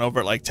probably gone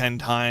over it like 10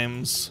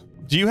 times.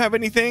 Do you have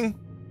anything?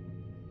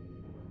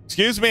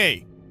 Excuse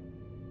me.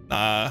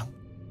 Nah,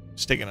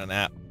 just taking a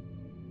nap.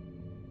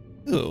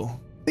 Ooh,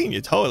 clean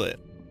your toilet.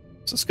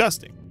 It's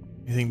disgusting.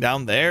 Anything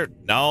down there?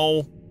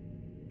 No.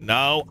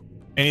 No.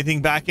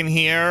 Anything back in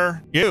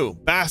here? You,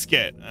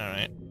 basket. All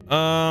right.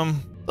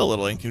 A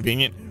little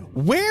inconvenient.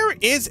 Where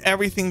is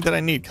everything that I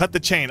need? Cut the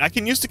chain. I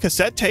can use the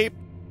cassette tape.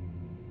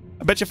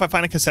 I bet you if I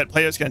find a cassette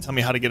player, it's gonna tell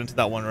me how to get into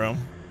that one room.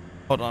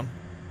 Hold on.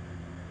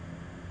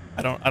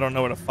 I don't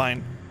know where to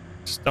find.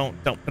 Just don't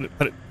put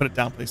it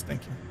down, please.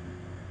 Thank you.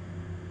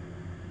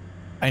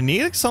 I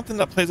need something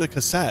that plays a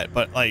cassette,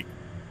 but like,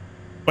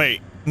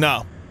 wait,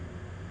 no.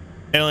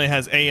 It only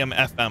has AM,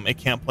 FM. It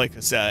can't play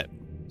cassette.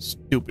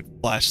 Stupid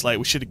flashlight.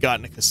 We should have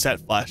gotten a cassette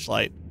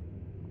flashlight.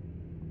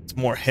 It's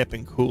more hip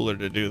and cooler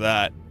to do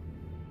that.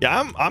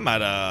 Yeah, I'm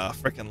at a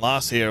freaking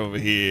loss here over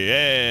here.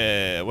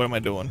 Yeah, what am I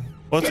doing?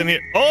 What's in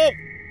here? Oh!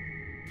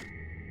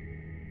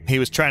 He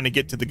was trying to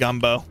get to the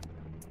gumbo.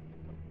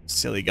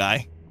 Silly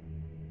guy.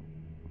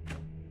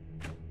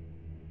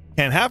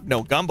 Can't have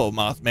no gumbo,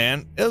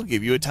 Mothman. It'll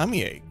give you a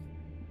tummy ache.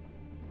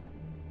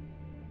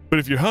 But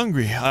if you're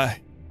hungry, I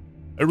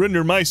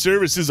render my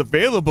services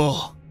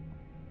available.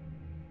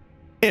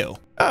 Ew.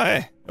 Oh,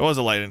 hey, there was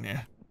a light in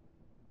here.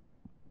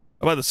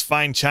 How about this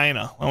fine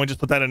china? Why don't we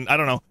just put that in? I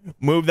don't know.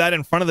 Move that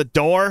in front of the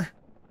door.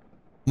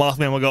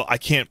 Mothman will go, I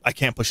can't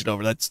push it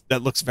over.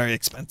 That looks very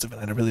expensive,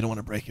 and I really don't want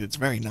to break it. It's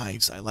very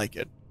nice. I like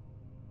it.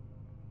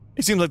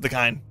 He seems like the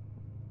kind.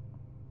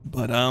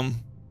 But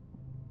come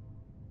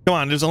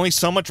on. There's only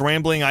so much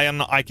rambling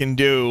I can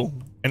do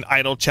and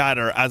idle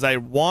chatter as I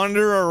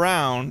wander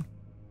around,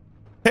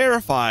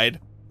 terrified,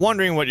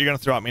 wondering what you're gonna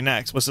throw at me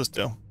next. What's this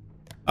do? All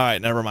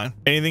right, never mind.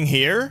 Anything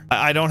here?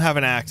 I don't have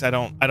an axe. I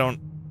don't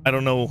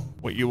know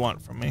what you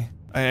want from me.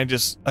 I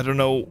don't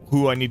know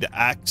who I need to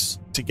axe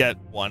to get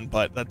one,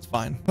 but that's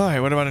fine. All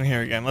right, what about in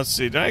here again? Let's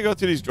see. Did I go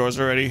through these drawers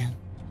already?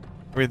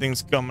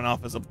 Everything's coming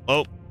off as a,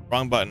 oh,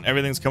 wrong button.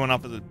 Everything's coming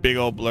off as a big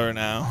old blur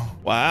now.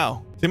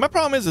 Wow. See, my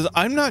problem is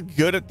I'm not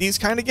good at these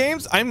kind of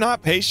games. I'm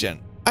not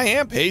patient. I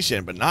am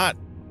patient, but not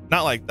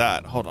like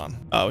that. Hold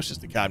on. Oh, it's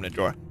just a cabinet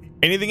drawer.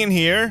 Anything in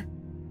here?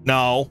 No.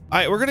 All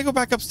right, we're gonna go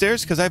back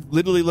upstairs because I've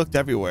literally looked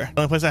everywhere.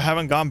 The only place I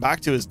haven't gone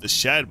back to is the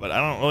shed, but I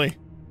don't really.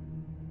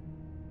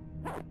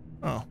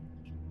 Oh.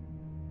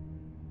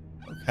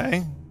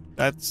 Okay.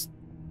 That's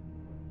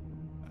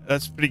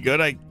pretty good,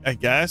 I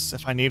guess.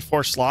 If I need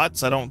 4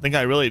 slots, I don't think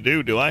I really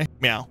do I?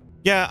 Meow.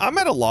 Yeah, I'm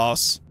at a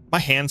loss. My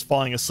hand's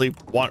falling asleep,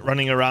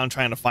 running around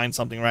trying to find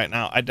something right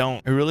now. I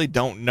really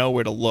don't know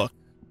where to look.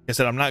 Like I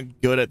said, I'm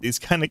not good at these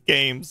kind of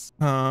games.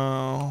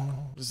 Oh,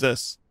 what is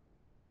this?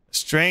 A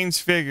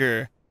strange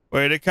figure.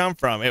 Where did it come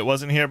from? It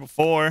wasn't here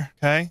before.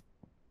 Okay.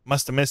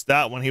 Must have missed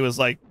that when he was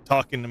like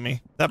talking to me.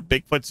 Is that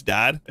Bigfoot's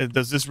dad?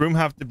 Does this room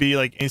have to be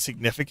like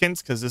insignificant?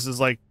 Because this is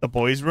like the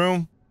boys'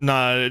 room.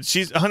 Nah,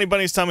 Honey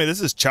Bunny's telling me this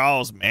is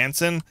Charles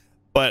Manson,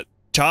 but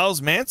Charles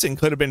Manson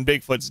could have been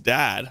Bigfoot's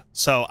dad.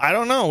 So I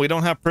don't know. We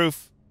don't have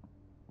proof.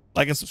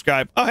 Like and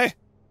subscribe. Oh, hey,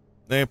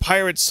 the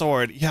pirate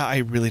sword. Yeah, I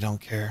really don't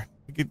care.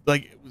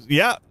 Like,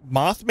 yeah,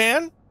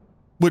 Mothman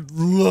would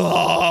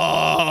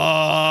love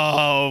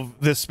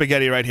this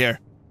spaghetti right here.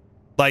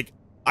 Like,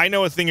 I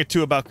know a thing or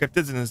two about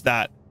cryptids, and is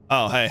that...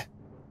 Oh, hey.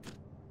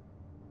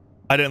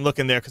 I didn't look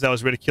in there because I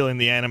was ridiculing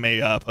the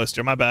anime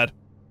poster. My bad.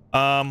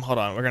 Hold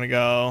on. We're gonna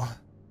go...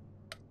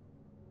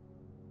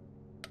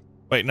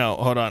 Wait, no.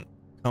 Hold on.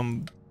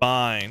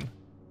 Combine.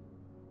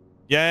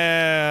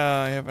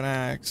 Yeah, I have an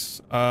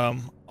axe.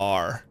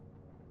 R.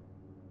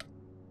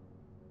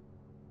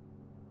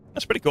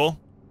 That's pretty cool.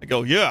 I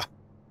go, yeah.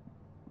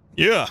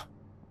 Yeah.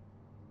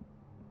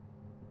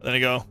 Then I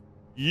go,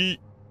 yee.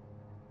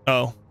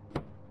 Oh.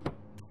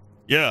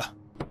 Yeah.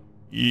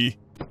 Yee.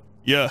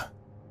 Yeah.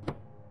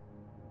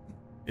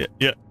 Yeah.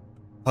 Yeah.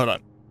 Hold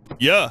on.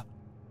 Yeah.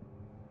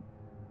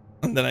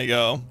 And then I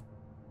go,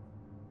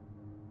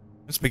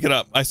 just pick it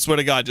up. I swear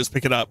to God, just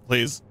pick it up,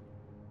 please.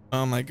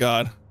 Oh my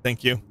God.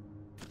 Thank you.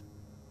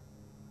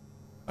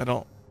 I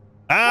don't.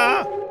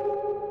 Ah!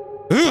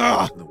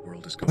 The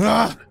world is going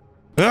on.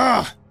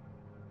 Ah!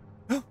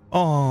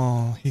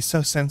 Oh, he's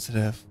so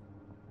sensitive.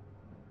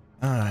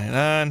 All right,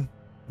 then.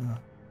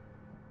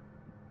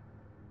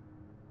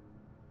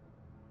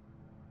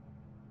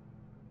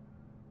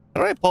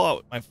 How do I pull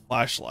out my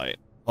flashlight?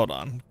 Hold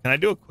on. Can I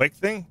do a quick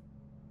thing?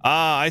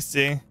 Ah, I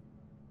see.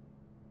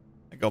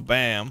 I go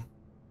bam.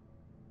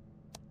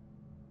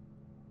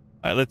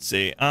 All right, let's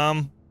see.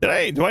 Do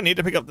I need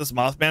to pick up this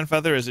Mothman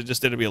feather, or is it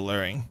just did to be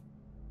alluring?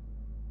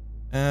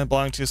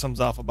 Belonging to something's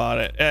off about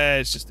it.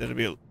 It's just did to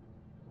be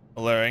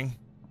alluring.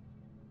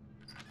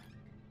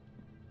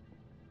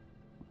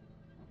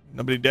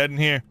 Nobody dead in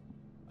here.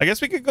 I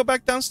guess we could go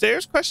back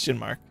downstairs? Question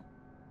mark.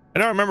 I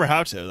don't remember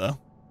how to though.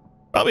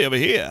 Probably over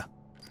here.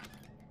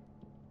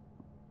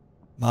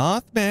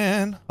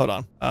 Mothman. Hold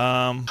on.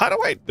 How do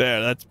I?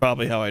 There. That's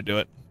probably how I do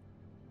it.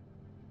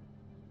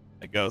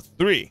 I go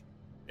 3,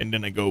 and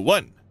then I go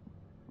 1.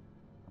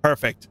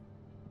 Perfect.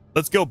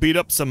 Let's go beat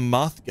up some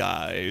moth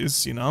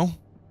guys. You know,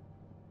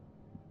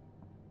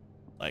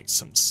 like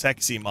some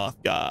sexy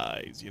moth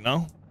guys. You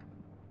know.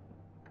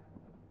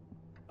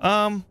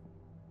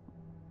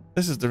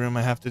 This is the room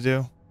I have to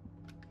do.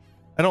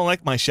 I don't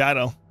like my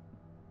shadow.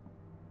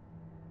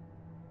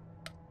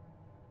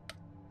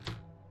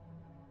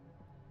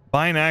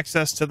 Find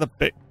access to the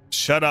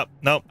shut up.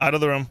 Nope, out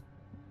of the room.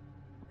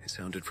 It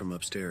sounded from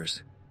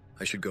upstairs.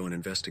 I should go and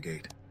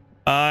investigate.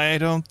 I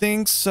don't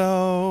think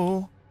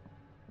so.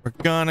 We're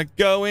gonna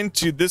go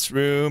into this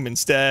room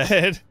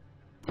instead.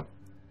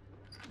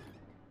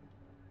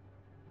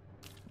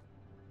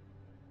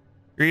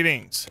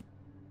 Greetings.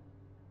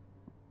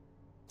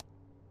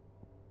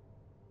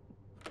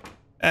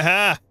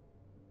 Aha!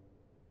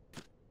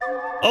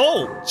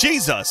 Oh,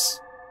 Jesus!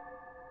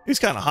 He's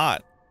kind of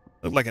hot.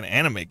 Looked like an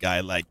anime guy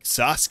like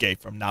Sasuke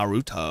from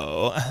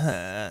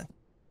Naruto.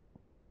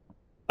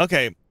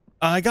 Okay,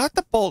 I got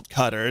the bolt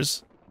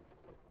cutters.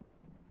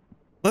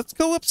 Let's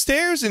go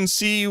upstairs and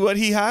see what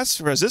he has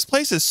for us. This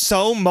place is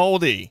so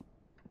moldy.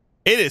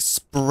 It is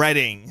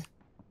spreading.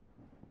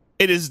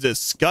 It is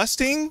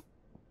disgusting.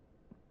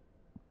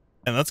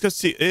 And let's go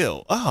see.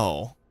 Ew.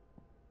 Oh.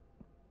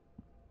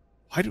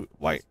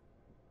 Why?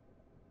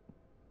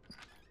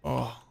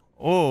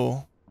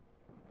 Oh.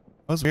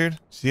 That was weird.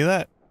 See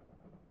that?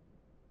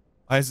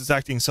 Why is this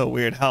acting so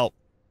weird? Help.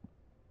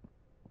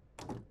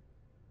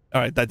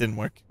 Alright, that didn't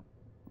work.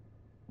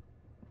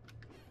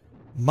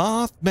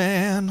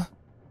 Mothman.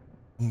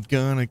 I'm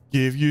gonna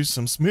give you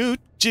some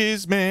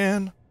smooches,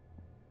 man.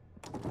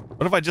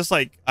 What if I just,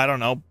 like, I don't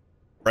know,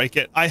 break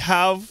it? I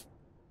have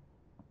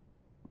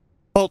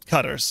bolt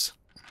cutters.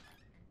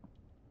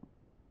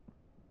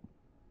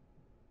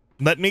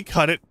 Let me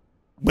cut it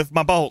with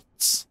my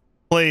bolts,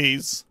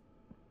 please.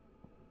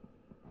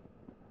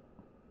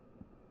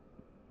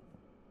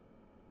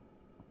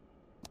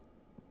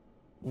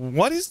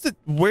 What is the...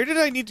 Where did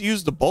I need to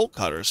use the bolt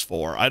cutters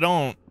for? I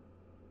don't...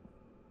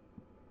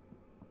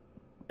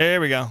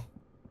 There we go.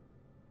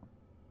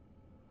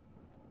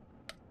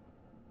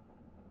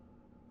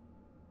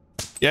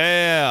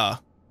 Yeah.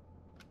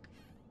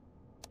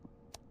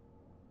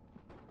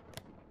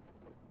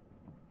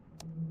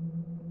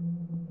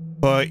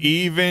 But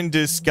even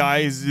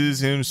disguises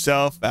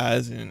himself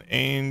as an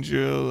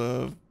angel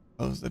of...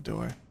 Close the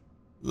door.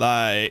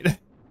 Light.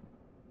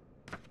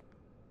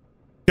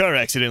 Car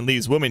accident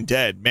leaves woman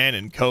dead, man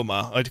in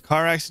coma. A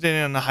car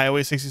accident on the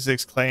Highway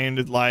 66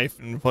 claimed life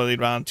and reportedly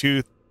around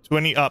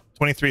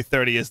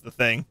 2330 is the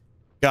thing.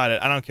 Got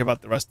it. I don't care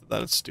about the rest of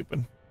that. It's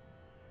stupid.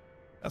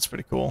 That's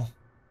pretty cool.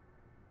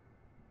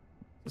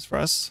 This for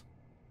us?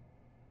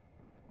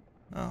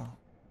 Oh.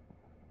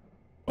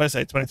 What did I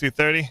say?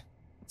 2330?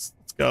 Let's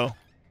go.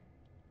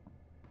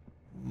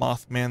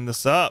 Mothman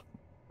this up.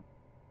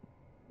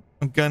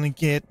 I'm gonna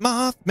get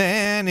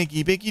Mothman,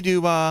 Iggy Biggy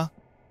Doo-wah.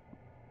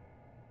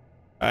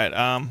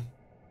 Alright,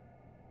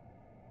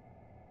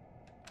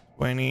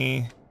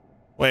 20...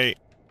 Wait.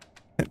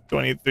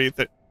 23...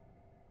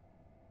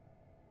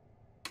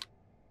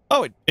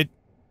 Oh, it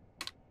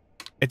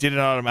did it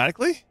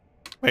automatically?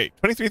 Wait,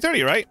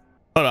 2330, right?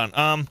 Hold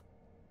on,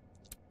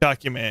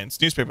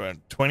 documents, newspaper,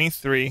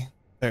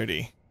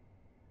 2330.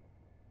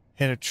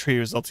 Hit a tree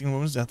resulting in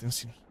woman's death.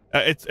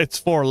 It's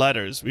 4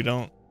 letters. We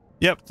don't...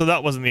 Yep, so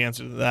that wasn't the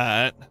answer to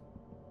that.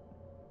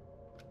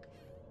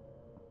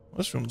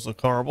 This rooms look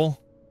horrible.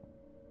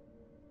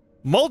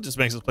 Mold just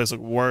makes this place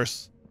look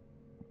worse.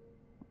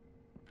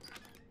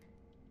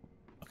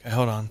 Okay,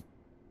 hold on.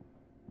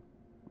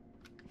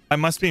 I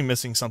must be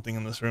missing something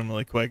in this room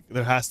really quick.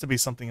 There has to be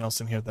something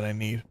else in here that I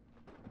need.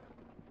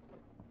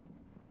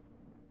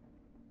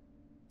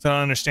 So I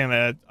don't understand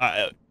that.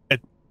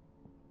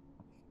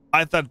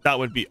 I thought that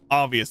would be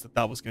obvious that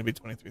that was going to be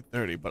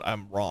 2330, but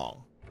I'm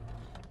wrong.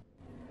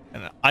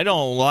 And I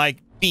don't like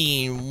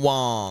being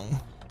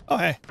wrong. Oh,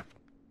 hey.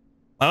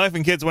 My wife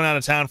and kids went out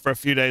of town for a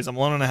few days. I'm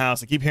alone in the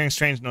house. I keep hearing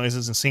strange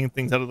noises and seeing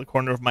things out of the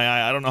corner of my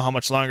eye. I don't know how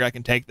much longer I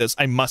can take this.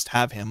 I must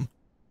have him.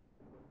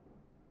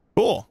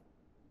 Cool.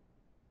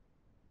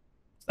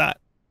 What's that?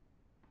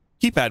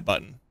 Keypad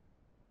button.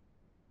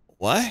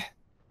 What?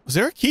 Was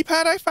there a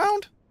keypad I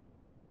found?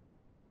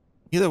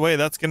 Either way,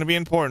 that's going to be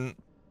important.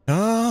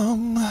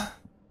 Man,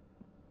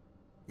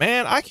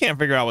 I can't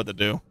figure out what to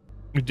do.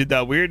 We did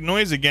that weird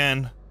noise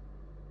again.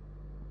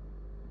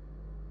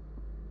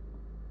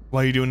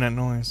 Why are you doing that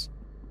noise?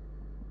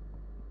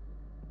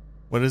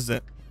 What is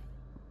it?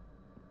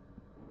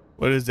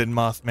 What is it,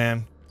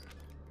 Mothman?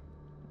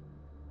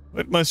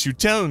 What must you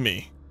tell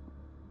me?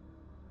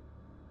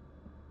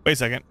 Wait a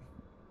second.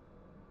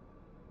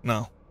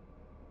 No.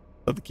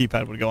 Thought the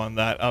keypad would go on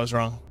that. I was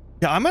wrong.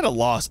 Yeah, I'm at a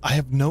loss. I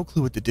have no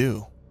clue what to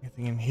do.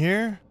 Anything in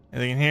here?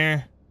 Anything in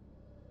here?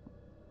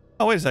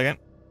 Oh, wait a second.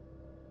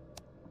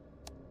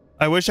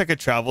 I wish I could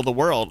travel the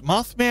world.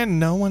 Mothman,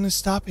 no one is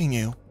stopping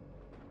you.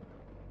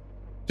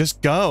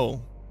 Just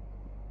go.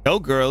 Go,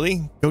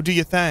 girly. Go do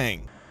your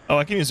thing. Oh,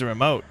 I can use the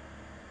remote.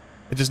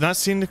 It does not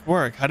seem to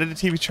work. How did the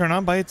TV turn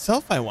on by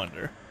itself, I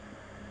wonder?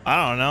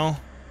 I don't know.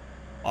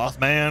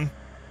 Mothman.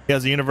 He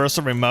has a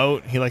universal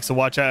remote. He likes to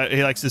watch out.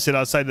 He likes to sit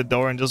outside the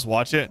door and just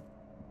watch it.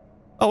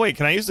 Oh, wait.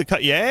 Can I use the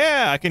cut?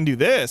 Yeah, I can do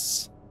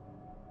this.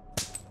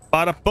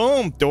 Bada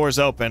boom. Doors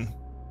open.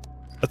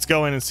 Let's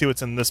go in and see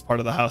what's in this part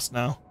of the house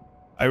now.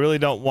 I really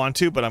don't want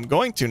to, but I'm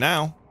going to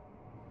now.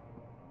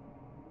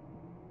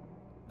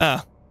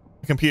 Ah,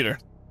 a computer.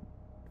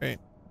 Great.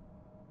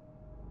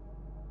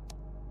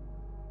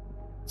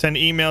 Send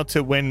email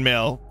to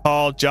Windmill.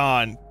 Call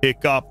John.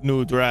 Pick up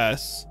new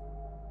dress.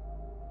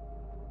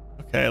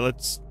 Okay,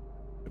 let's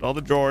get all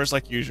the drawers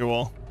like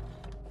usual.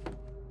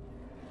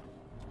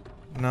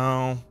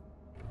 No.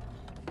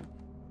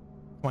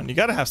 Come on, you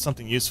gotta have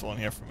something useful in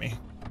here for me.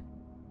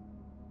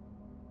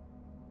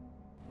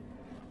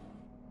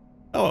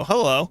 Oh,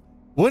 hello.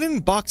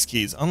 Wooden box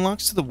keys.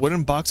 Unlocks to the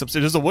wooden box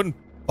upstairs. There's a wooden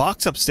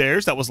box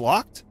upstairs that was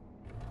locked?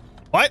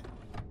 What?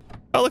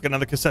 Oh, look,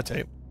 another cassette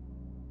tape.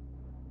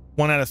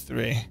 1 out of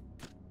 3.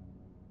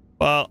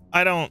 Well,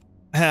 I don't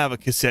have a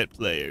cassette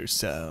player,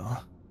 so...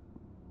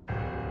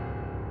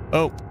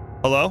 Oh,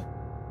 hello?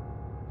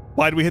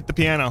 Why did we hit the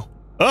piano?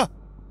 Oh!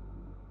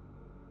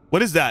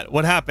 What is that?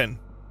 What happened?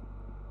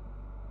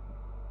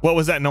 What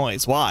was that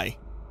noise? Why?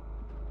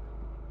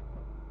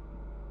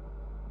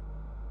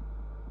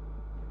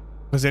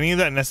 Was any of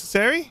that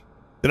necessary?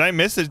 Did I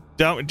miss a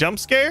jump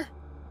scare?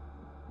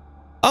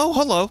 Oh,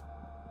 hello.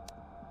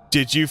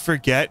 Did you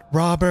forget,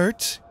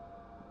 Robert?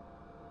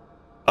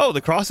 Oh,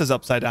 the cross is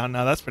upside down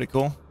now. That's pretty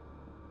cool.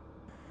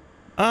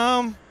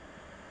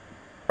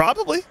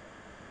 Probably.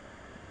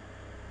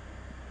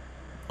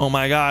 Oh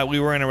my god, we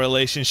were in a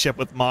relationship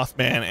with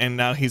Mothman and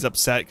now he's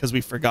upset because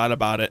we forgot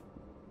about it.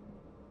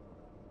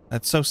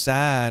 That's so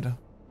sad.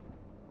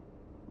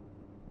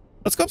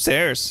 Let's go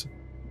upstairs.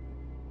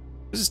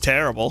 This is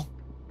terrible.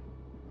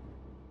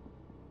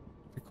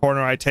 The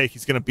corner I take,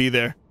 he's gonna be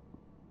there.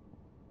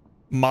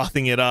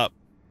 Mothing it up.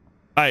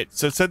 Alright,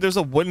 so it said there's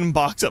a wooden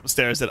box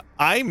upstairs that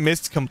I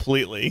missed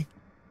completely.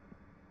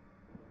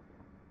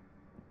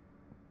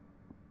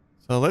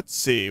 So let's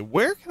see.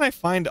 Where can I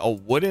find a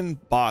wooden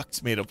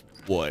box made of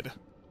wood?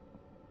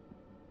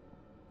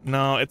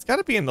 No, it's got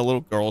to be in the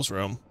little girl's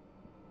room.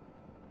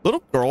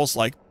 Little girls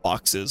like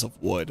boxes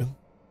of wood.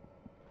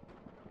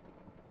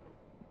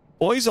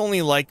 Boys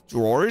only like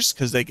drawers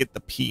because they get the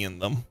pee in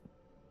them.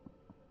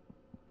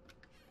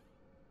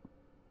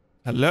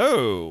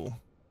 Hello.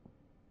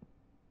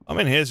 I'm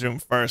in his room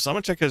first. I'm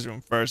gonna check his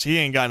room first. He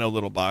ain't got no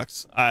little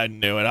box. I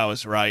knew it. I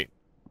was right.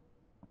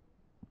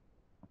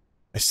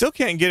 I still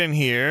can't get in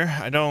here.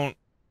 I don't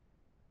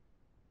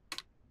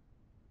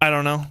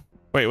know.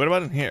 Wait, what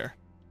about in here?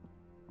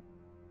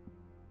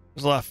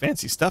 There's a lot of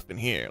fancy stuff in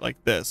here,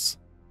 like this.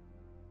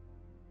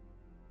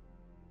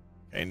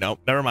 Okay, nope,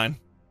 never mind.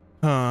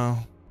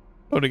 Oh,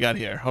 what do we got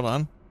here? Hold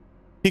on.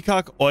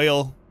 Peacock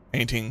oil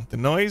painting. The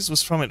noise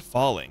was from it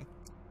falling.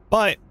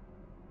 But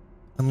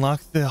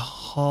unlock the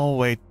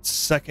hallway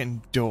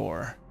second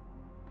door.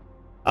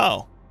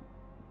 Oh,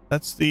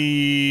 that's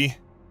the...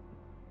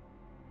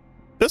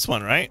 this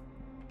one, right?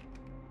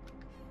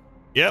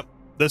 Yep,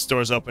 this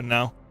door's open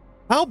now.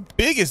 How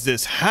big is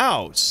this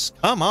house?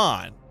 Come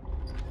on.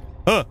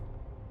 Huh.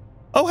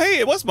 Oh, hey,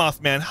 it was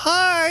Mothman.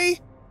 Hi.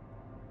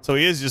 So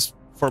he is just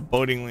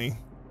forebodingly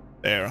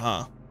there,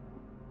 huh?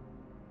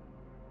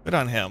 Good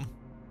on him.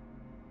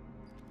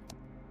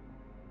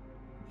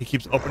 He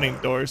keeps opening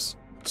doors.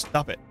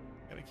 Stop it.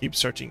 Gotta keep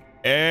searching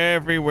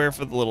everywhere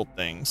for the little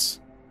things.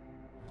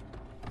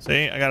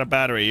 See, I got a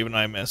battery even though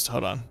I missed.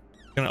 Hold on.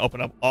 I'm gonna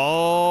open up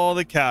all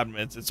the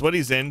cabinets. It's what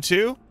he's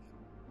into.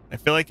 I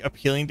feel like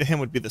appealing to him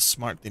would be the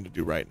smart thing to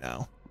do right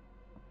now.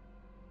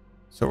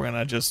 So we're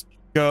gonna just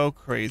go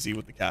crazy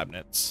with the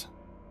cabinets.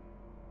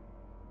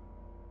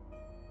 I'm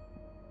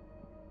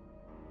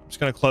just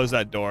gonna close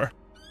that door.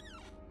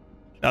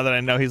 Now that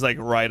I know he's like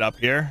right up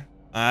here,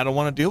 I don't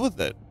want to deal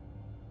with it.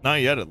 Not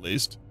yet, at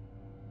least.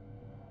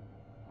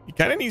 He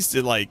kind of needs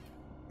to like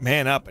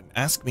man up and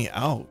ask me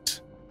out.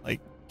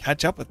 Like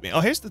catch up with me. Oh,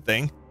 here's the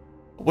thing.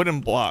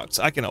 Wooden blocks.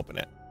 I can open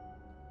it.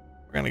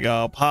 We're gonna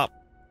go pop,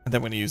 and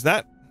then we're gonna use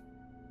that.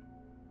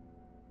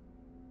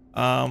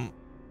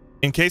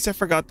 In case I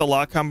forgot the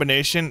lock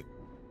combination,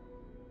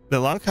 the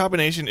lock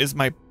combination is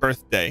my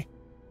birthday,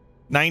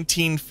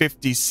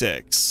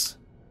 1956.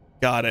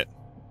 Got it.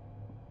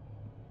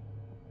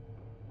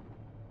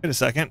 Wait a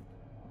second.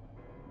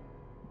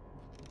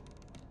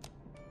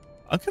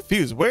 I'm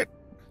confused. Where?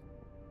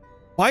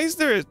 Why is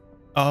there a...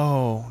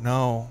 Oh,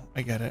 no.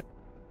 I get it.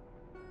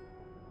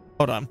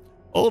 Hold on.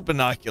 Old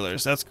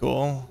binoculars. That's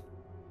cool.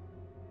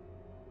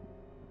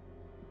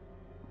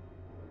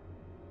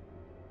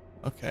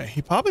 Okay.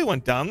 He probably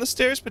went down the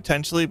stairs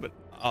potentially, but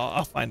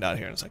I'll find out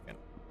here in a second.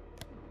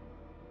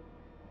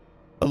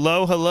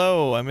 Hello,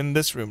 hello. I'm in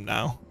this room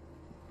now.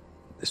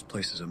 This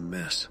place is a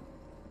mess.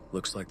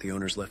 Looks like the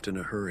owners left in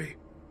a hurry.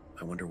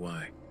 I wonder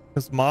why.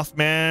 Because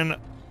Mothman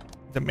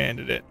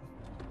demanded it.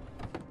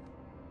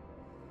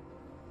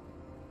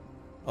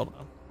 Hold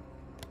on.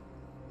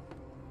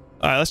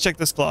 Alright, let's check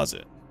this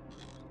closet.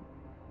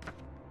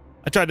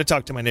 I tried to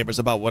talk to my neighbors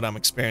about what I'm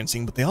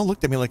experiencing, but they all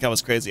looked at me like I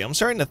was crazy. I'm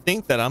starting to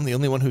think that I'm the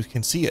only one who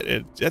can see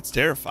it. That's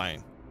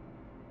terrifying.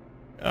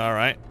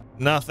 Alright.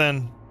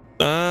 Nothing.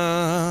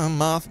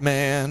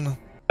 Mothman.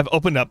 I've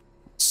opened up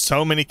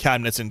so many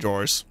cabinets and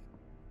drawers.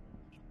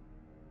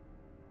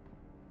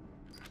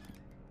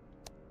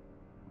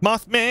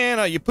 Mothman,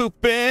 are you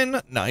pooping?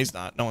 No, he's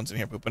not. No one's in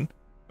here pooping.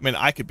 I mean,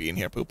 I could be in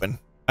here pooping.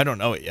 I don't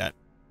know it yet.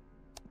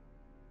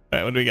 All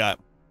right, what do we got?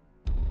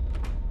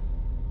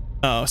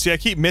 Oh, see, I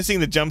keep missing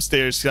the jump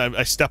stairs.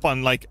 I step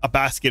on like a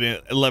basket and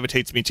it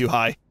levitates me too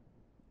high.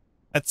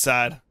 That's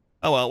sad.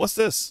 Oh well, what's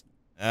this?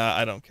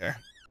 I don't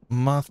care.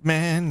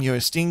 Mothman, you're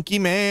a stinky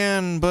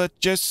man, but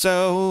just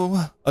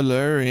so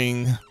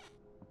alluring.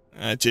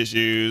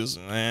 Tissues.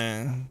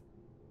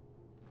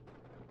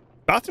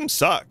 Bathroom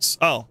sucks.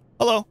 Oh,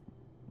 hello.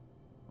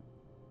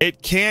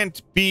 It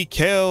can't be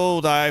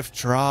killed. I've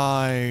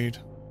tried.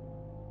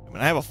 I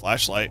mean, I have a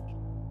flashlight.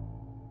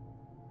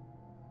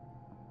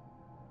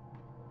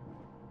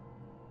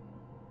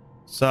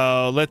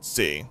 So let's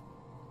see.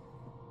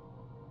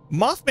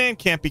 Mothman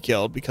can't be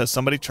killed because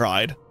somebody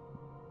tried.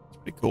 It's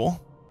pretty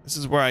cool. This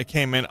is where I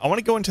came in. I want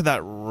to go into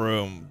that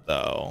room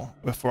though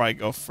before I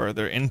go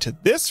further into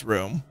this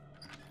room.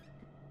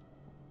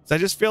 I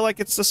just feel like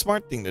it's the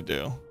smart thing to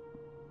do.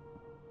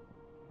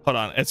 Hold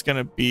on, it's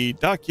gonna be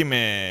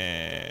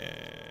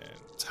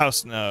documents,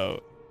 house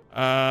note.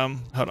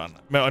 Hold on.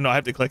 No, I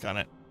have to click on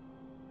it.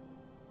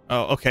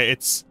 Oh, okay,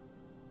 it's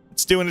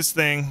doing its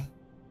thing.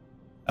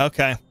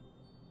 Okay.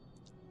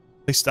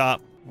 Please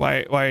stop.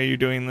 Why are you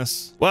doing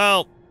this?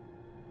 Well,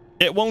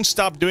 it won't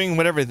stop doing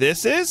whatever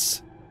this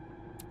is.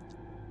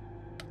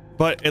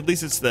 But at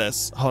least it's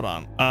this. Hold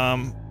on.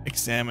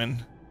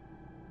 Examine.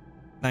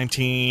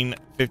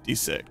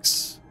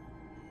 1956.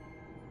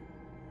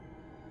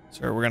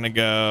 So we're gonna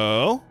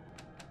go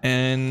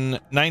in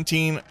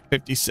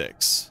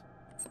 1956.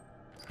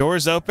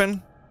 Doors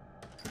open.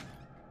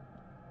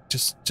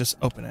 Just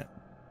open it.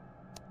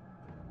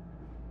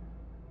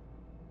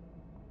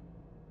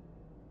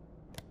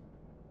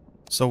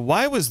 So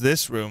why was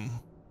this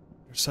room?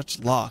 There's such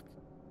lock.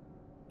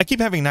 I keep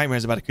having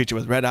nightmares about a creature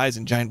with red eyes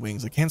and giant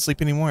wings. I can't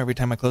sleep anymore. Every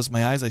time I close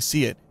my eyes, I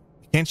see it.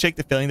 I can't shake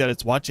the feeling that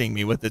it's watching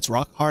me with its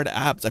rock-hard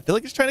abs. I feel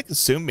like it's trying to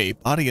consume me,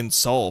 body and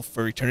soul,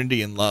 for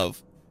eternity and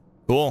love.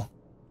 Cool.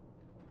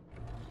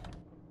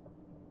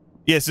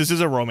 Yes, this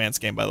is a romance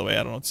game, by the way. I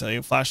don't know what to tell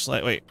you.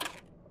 Flashlight. Wait.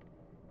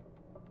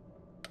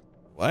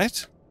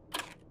 What?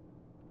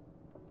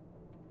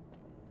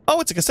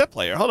 Oh, it's a cassette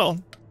player.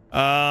 Hold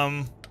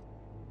on.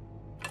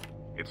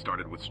 It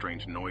started with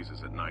strange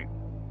noises at night,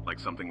 like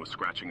something was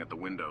scratching at the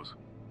windows.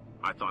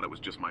 I thought it was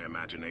just my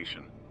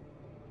imagination,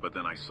 but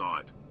then I saw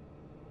it.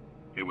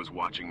 It was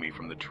watching me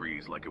from the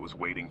trees like it was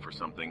waiting for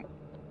something.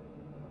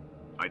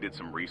 I did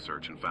some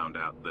research and found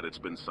out that it's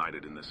been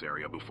sighted in this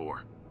area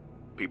before.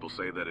 People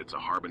say that it's a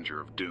harbinger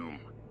of doom,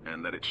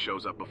 and that it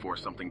shows up before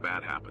something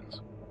bad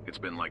happens. It's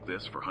been like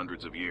this for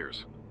hundreds of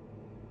years.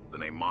 The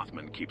name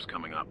Mothman keeps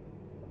coming up.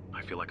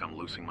 I feel like I'm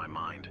losing my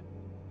mind.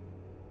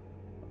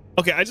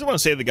 Okay, I just want to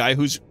say the guy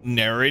who's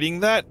narrating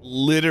that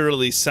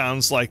literally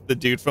sounds like the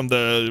dude from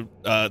the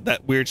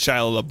that weird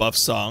Shia LaBeouf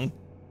song.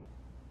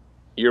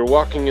 You're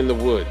walking in the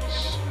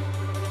woods.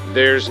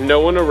 There's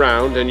no one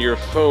around and your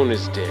phone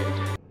is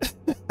dead.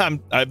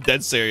 I'm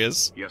dead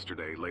serious.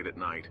 Yesterday, late at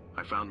night,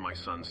 I found my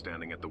son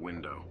standing at the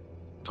window,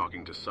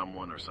 talking to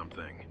someone or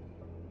something.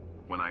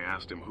 When I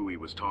asked him who he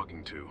was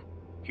talking to,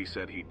 he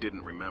said he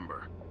didn't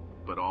remember,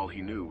 but all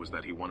he knew was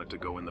that he wanted to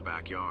go in the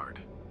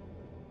backyard.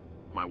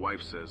 My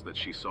wife says that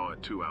she saw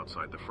it too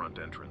outside the front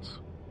entrance,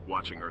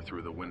 watching her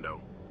through the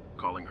window,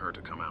 calling her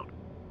to come out.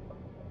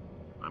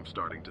 I'm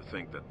starting to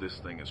think that this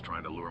thing is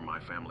trying to lure my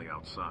family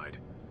outside.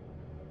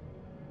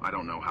 I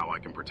don't know how I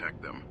can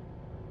protect them.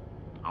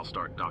 I'll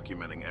start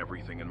documenting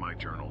everything in my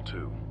journal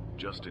too,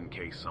 just in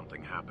case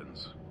something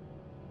happens.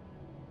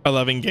 I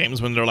love in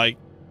games when they're like,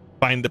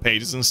 find the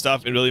pages and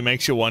stuff. It really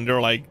makes you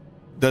wonder, like,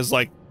 does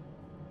like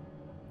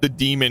the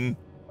demon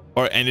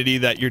or entity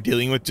that you're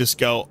dealing with just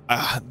go,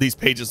 these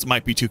pages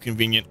might be too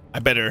convenient. I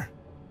better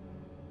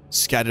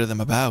scatter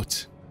them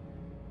about.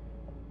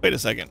 Wait a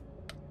second.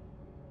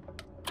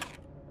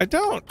 I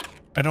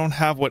don't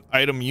have what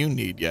item you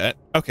need yet.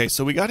 Okay,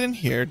 so we got in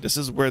here. This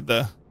is where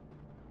the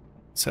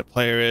set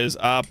player is.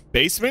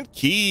 Basement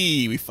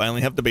key. We finally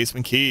have the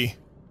basement key.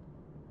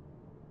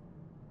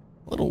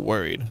 A little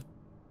worried.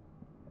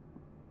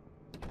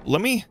 Let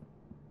me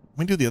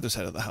do the other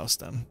side of the house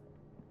then.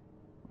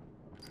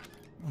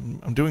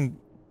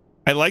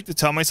 I like to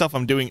tell myself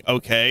I'm doing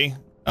okay.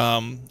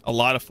 A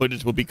lot of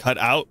footage will be cut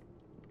out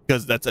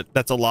because that's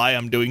a lie.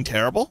 I'm doing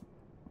terrible.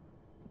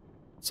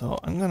 So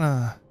I'm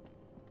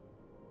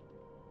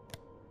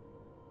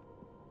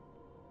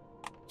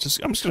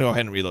just gonna go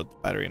ahead and reload the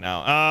battery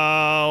now.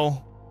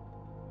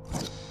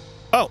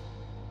 Oh,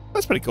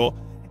 that's pretty cool.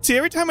 See,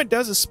 every time it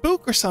does a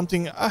spook or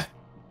something,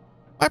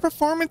 my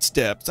performance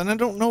dips, and I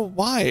don't know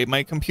why.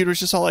 My computer's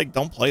just all like,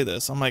 "Don't play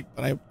this." I'm like,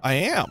 "But I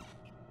am."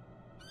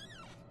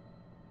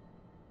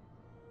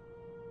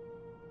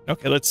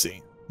 Okay, let's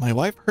see. My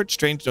wife heard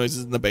strange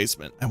noises in the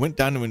basement. I went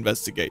down to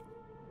investigate.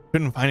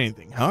 Couldn't find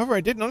anything. However,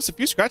 I did notice a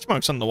few scratch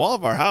marks on the wall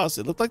of our house.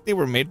 It looked like they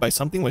were made by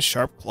something with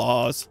sharp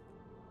claws.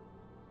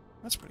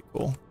 That's pretty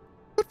cool.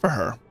 Good for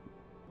her.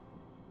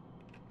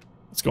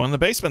 Let's go in the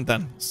basement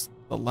then. It's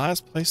the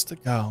last place to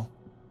go.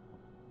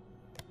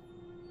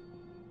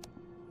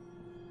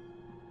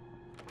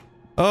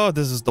 Oh,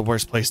 this is the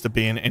worst place to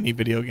be in any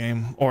video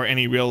game or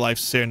any real life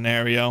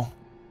scenario.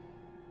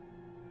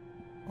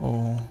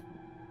 Oh.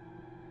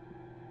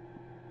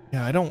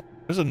 Yeah,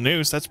 there's a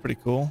noose. That's pretty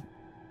cool.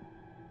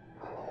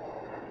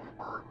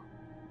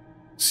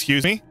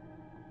 Excuse me?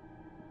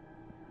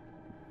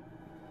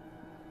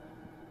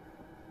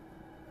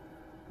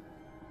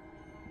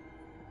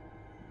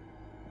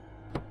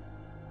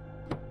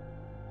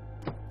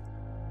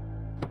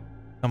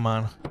 Come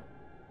on.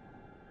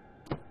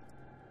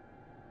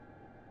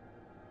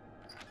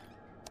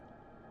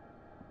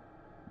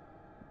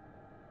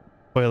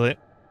 Toilet.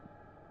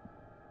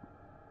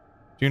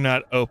 Do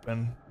not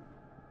open.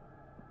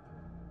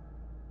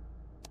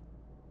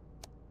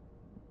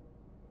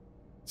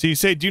 So you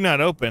say do not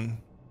open,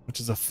 which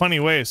is a funny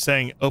way of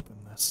saying open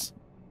this.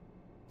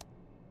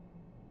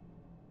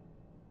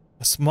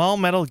 A small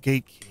metal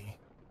gate key.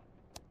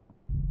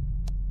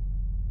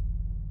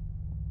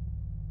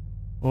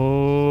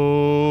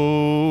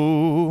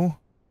 Oh.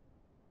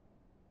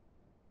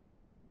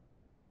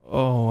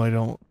 Oh, I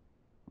don't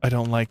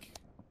like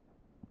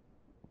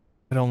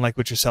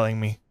what you're selling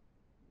me.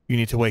 You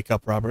need to wake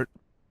up, Robert.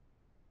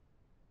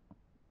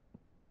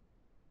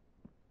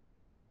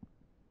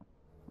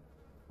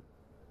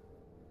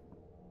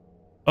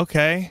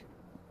 Okay.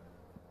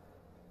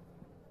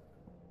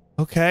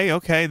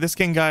 Okay. This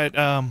game got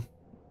a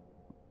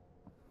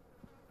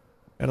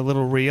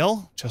little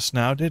real just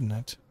now, didn't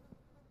it?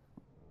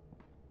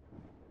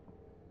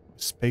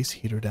 Space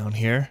heater down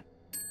here.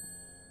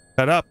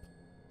 Shut up.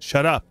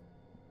 Shut up.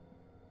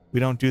 We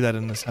don't do that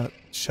in this house.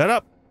 Shut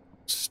up,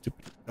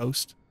 stupid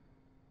ghost.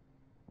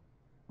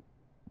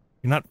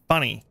 You're not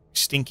funny. You're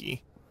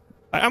stinky.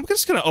 I'm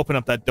just gonna open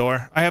up that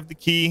door. I have the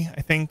key,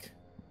 I think.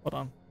 Hold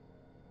on.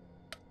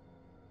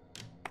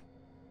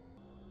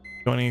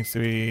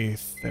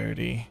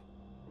 23:30.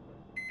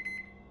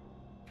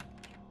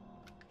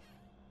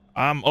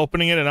 I'm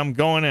opening it and I'm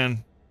going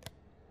in.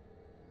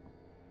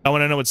 I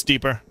want to know what's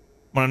deeper.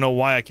 I want to know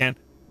why I can't.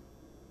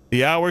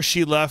 The hour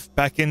she left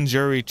beckons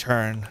your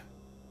return.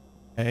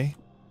 Okay.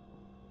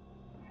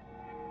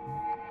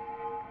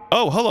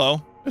 Oh,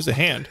 hello. There's a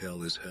hand. What the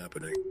hell is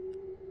happening?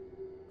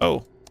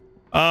 Oh.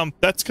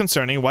 That's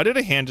concerning. Why did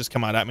a hand just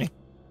come out at me?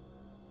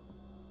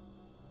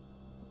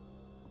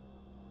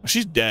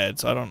 She's dead,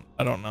 so I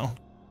don't know.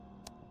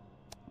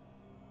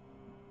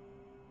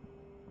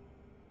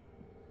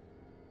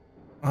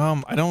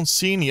 I don't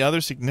see any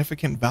other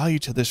significant value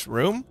to this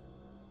room.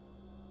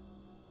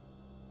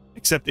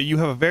 Except that you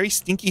have a very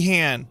stinky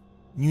hand.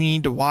 You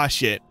need to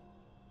wash it.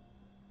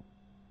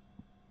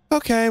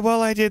 Okay,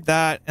 well, I did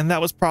that, and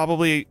that was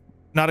probably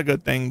not a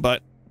good thing,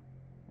 but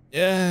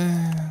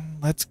yeah,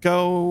 let's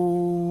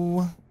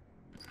go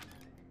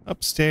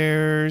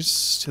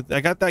upstairs. I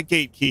got that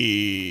gate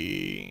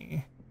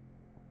key.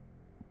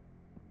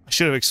 I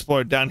should have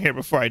explored down here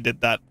before I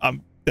did that.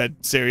 I'm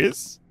dead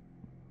serious.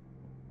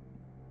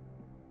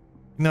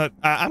 No,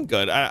 I'm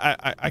good.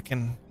 I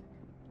can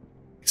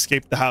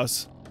escape the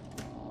house.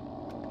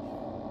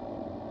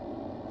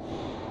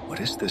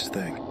 What is this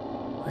thing?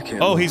 I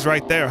can't. Oh, look. he's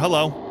right there.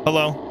 Hello.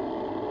 Hello.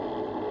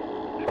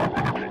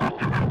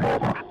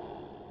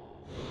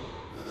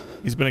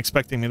 He's been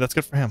expecting me. That's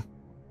good for him.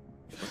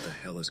 What the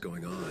hell is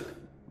going on?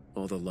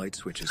 All the light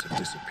switches have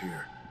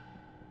disappeared.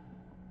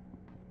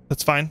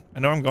 That's fine. I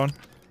know where I'm going.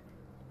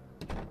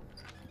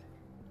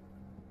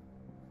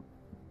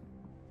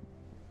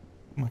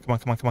 Come on, come on,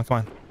 come on, come on, come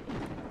on.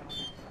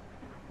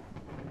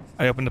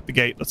 I opened up the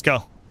gate. Let's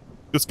go.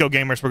 Let's go,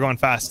 gamers. We're going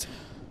fast.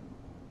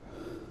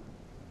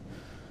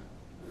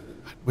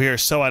 We are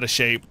so out of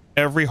shape.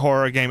 Every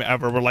horror game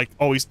ever, we're like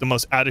always the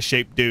most out of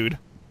shape dude.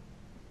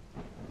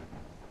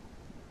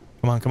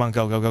 Come on, come on,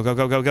 go, go, go, go,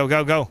 go, go, go,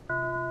 go, go.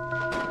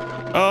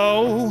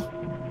 Oh,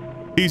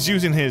 he's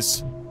using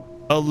his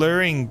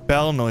alluring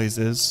bell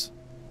noises.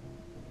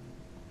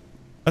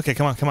 Okay,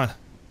 come on, come on.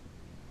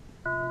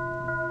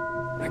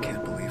 I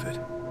can't believe it.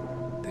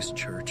 This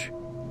church,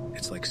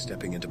 it's like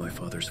stepping into my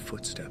father's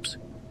footsteps.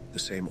 The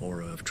same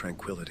aura of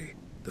tranquility,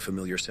 the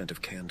familiar scent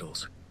of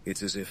candles.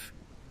 It's as if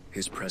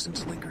his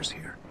presence lingers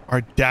here.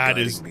 Our dad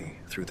guiding is me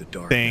through the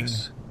thing.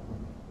 darkness.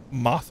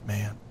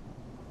 Mothman.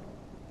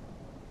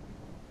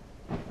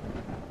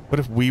 What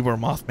if we were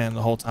Mothman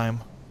the whole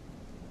time?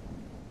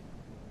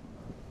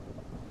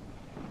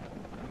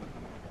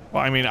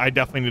 Well, I mean, I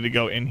definitely need to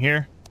go in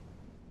here.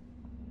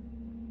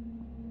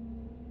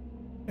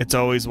 It's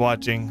always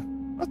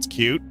watching. That's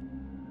cute.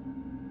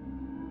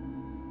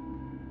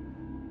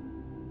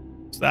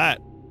 What's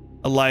that?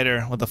 A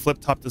lighter with a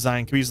flip-top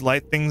design. Can we use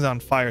light things on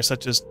fire,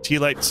 such as tea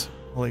lights?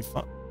 Holy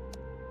fuck.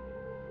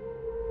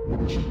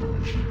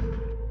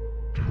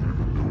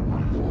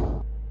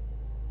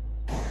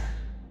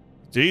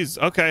 Jeez.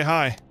 Okay,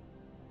 hi.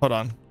 Hold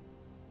on.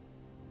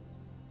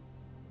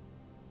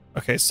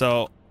 Okay,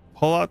 so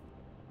pull out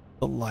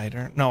the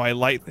lighter. No, I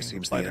light It things.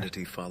 seems the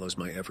entity follows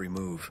my every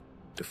move,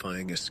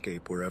 defying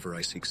escape wherever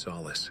I seek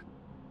solace.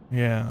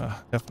 Yeah,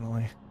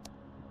 definitely.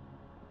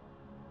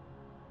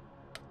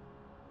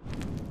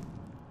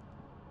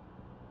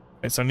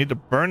 Okay, so I need to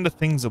burn the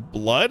things of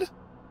blood.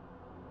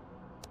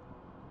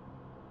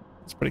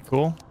 That's pretty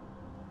cool.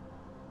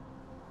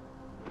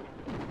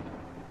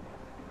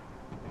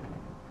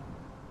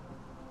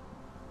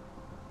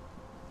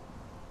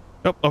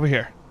 Nope, over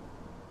here.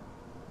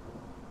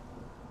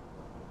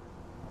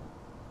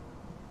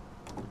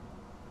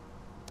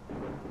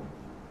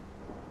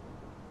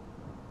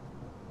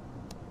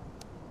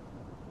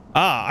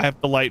 Ah, I have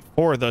to light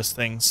 4 of those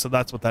things, so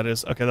that's what that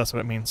is. Okay, that's what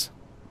it means.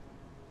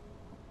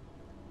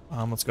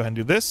 Let's go ahead and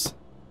do this.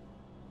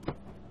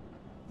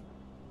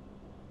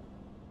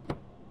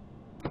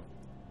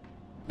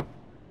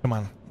 Come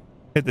on.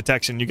 Hit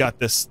detection. You got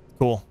this.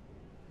 Cool.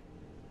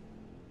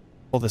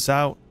 Pull this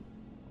out.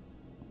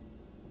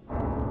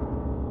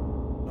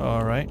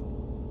 All right.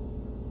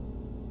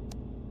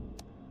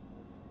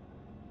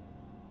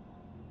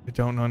 I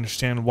don't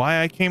understand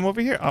why I came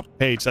over here. Up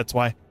page, that's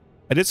why.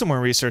 I did some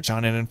more research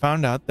on it and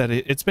found out that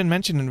it's been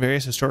mentioned in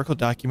various historical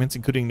documents,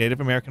 including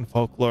Native American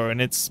folklore, and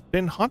it's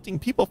been haunting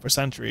people for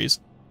centuries.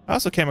 I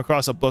also came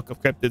across a book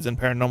of cryptids and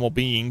paranormal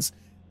beings.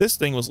 This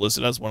thing was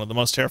listed as one of the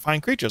most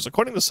terrifying creatures.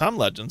 According to some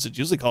legends, it's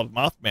usually called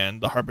Mothman,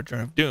 the harbinger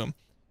of doom.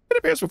 It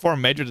appears before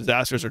major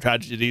disasters or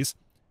tragedies.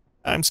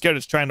 I'm scared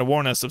it's trying to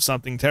warn us of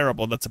something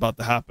terrible that's about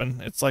to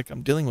happen. It's like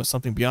I'm dealing with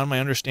something beyond my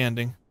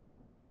understanding.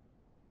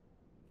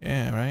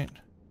 Yeah, right?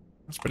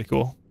 That's pretty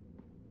cool.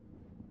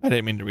 I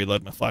didn't mean to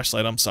reload my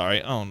flashlight. I'm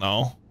sorry. Oh,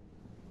 no.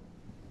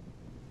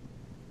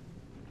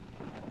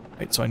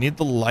 Right, so I need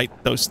to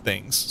light those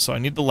things. So I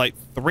need to light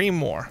 3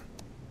 more.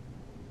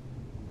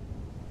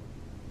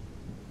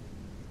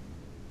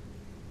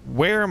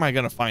 Where am I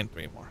going to find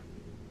 3 more?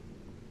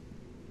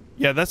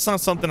 Yeah, that's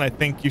not something I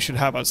think you should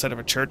have outside of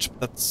a church,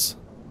 but that's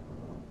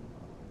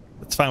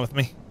fine with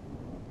me.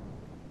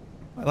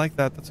 I like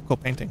that. That's a cool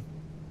painting.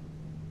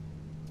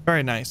 It's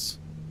very nice.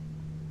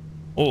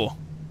 Oh,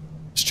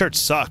 this church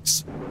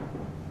sucks.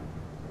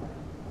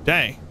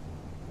 Dang.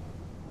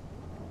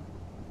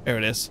 There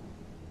it is.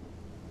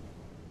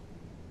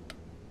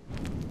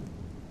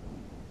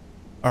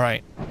 All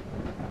right.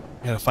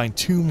 I gotta find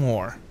 2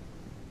 more.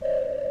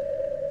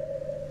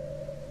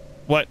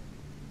 What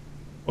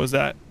was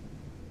that?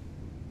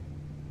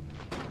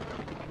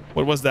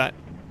 What was that?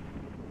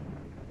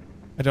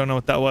 I don't know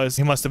what that was.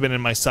 He must have been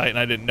in my sight and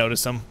I didn't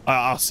notice him.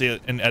 I'll see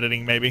it in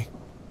editing maybe.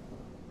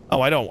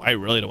 Oh, I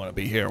really don't want to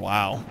be here.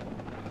 Wow.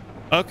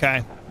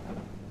 Okay.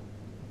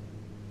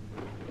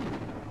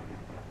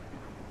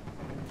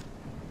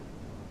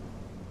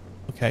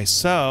 Okay,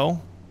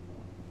 so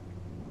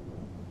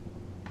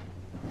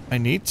I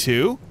need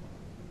to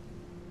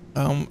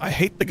I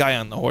hate the guy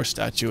on the horse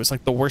statue. It's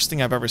like the worst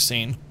thing I've ever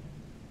seen.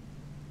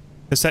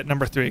 Cassette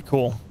number 3,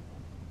 cool.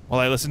 Will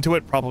I listen to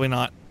it? Probably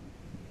not.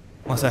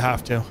 Unless I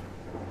have to.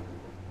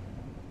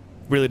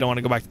 Really don't want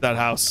to go back to that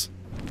house.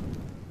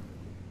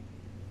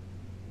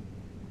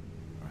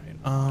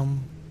 Alright,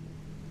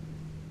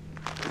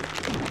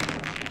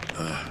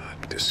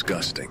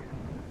 Disgusting.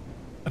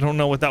 I don't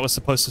know what that was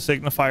supposed to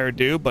signify or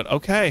do, but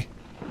okay.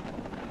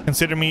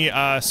 Consider me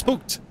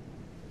spooked.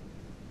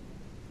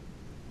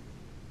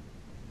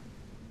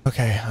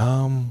 Okay,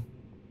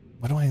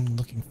 what am I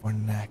looking for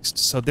next?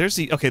 So there's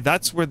the, okay,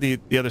 that's where the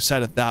other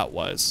side of that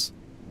was.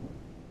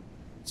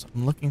 So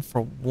I'm looking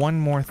for one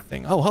more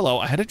thing. Oh, hello.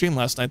 I had a dream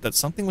last night that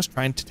something was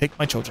trying to take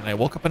my children. I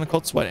woke up in a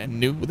cold sweat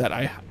and knew that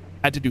I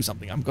had to do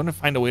something. I'm going to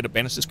find a way to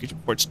banish this creature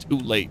before it's too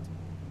late.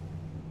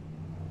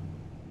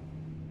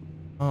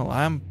 Oh,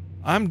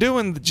 I'm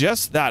doing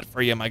just that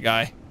for you, my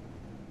guy.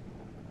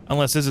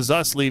 Unless this is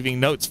us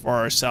leaving notes for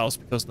ourselves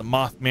because the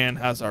Mothman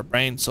has our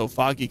brains so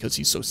foggy because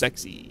he's so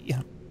sexy.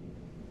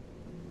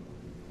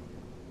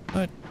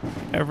 But you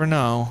never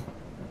know.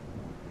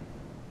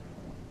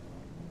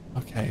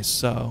 Okay,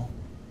 so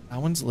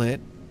that one's lit.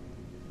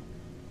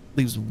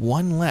 Leaves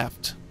one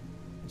left.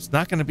 It's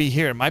not going to be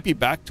here. It might be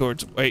back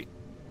towards... Wait.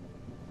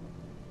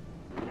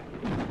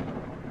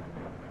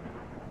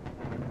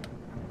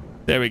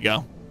 There we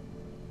go.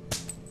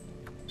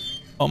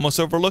 Almost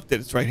overlooked it.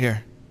 It's right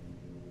here.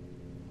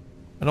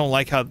 I don't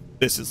like how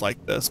this is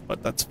like this,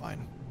 but that's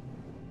fine.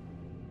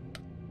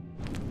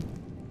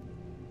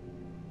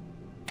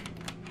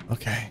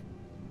 Okay.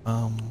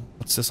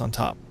 What's this on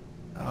top?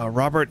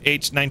 Robert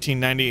H.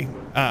 1990.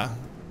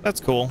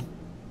 That's cool.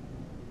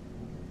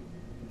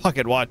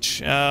 Pocket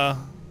watch.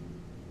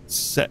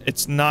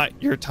 It's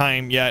not your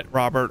time yet,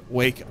 Robert.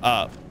 Wake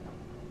up.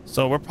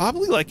 So we're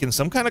probably like in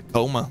some kind of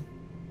coma.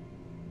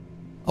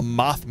 A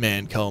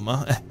Mothman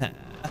coma.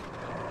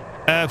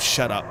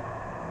 Shut up.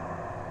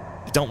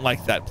 I don't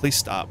like that. Please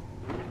stop.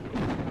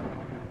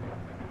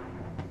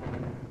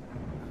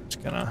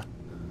 Just gonna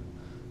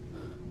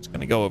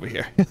go over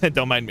here.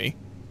 Don't mind me.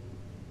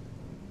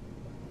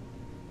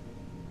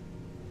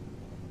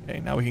 Okay,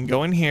 now we can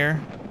go in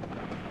here.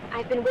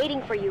 I've been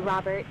waiting for you,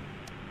 Robert.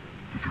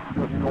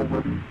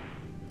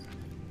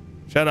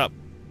 Shut up.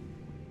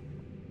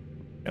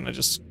 Gonna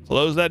just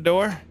close that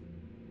door.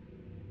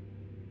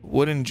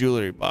 Wooden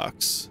jewelry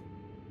box.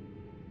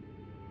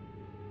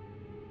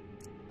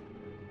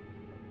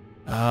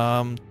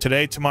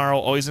 Today, tomorrow,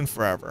 always and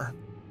forever.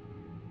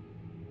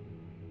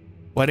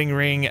 Wedding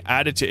ring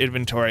added to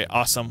inventory.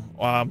 Awesome.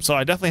 So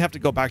I definitely have to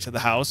go back to the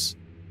house.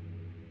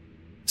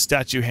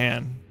 Statue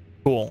hand.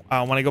 Cool.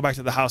 When I go back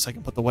to the house, I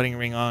can put the wedding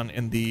ring on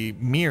in the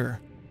mirror.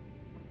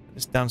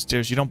 It's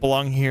downstairs. You don't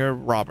belong here,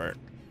 Robert.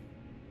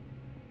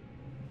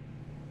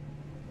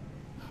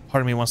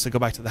 Part of me wants to go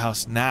back to the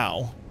house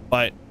now,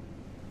 but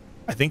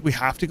I think we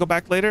have to go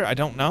back later. I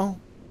don't know.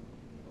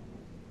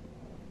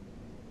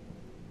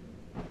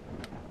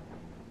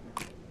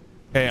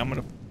 Okay, I'm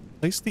going to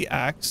place the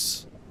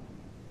axe.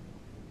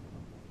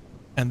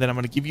 And then I'm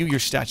going to give you your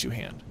statue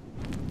hand.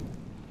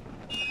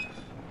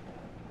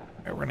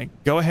 Alright, we're going to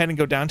go ahead and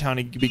go downtown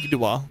and give you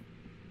the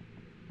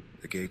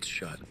gate's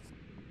shut.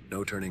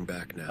 No turning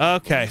back now.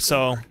 Okay,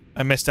 so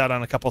I missed out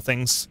on a couple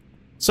things.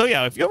 So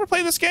yeah, if you ever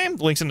play this game,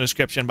 the link's in the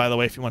description, by the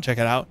way, if you want to check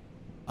it out.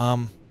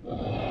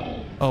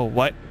 Oh,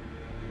 what?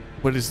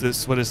 What is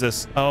this? What is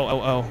this?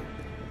 Oh.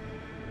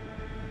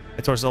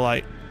 It's towards the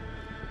light.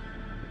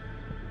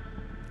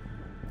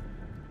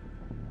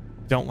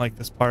 Don't like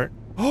this part.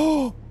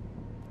 Oh!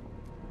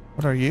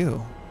 What are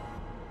you?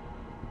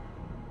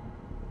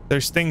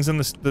 There's things in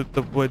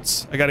the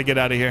woods. I gotta get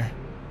out of here.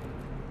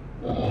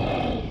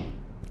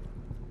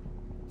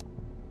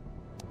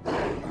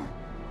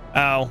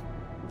 Ow.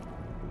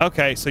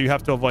 Okay, so you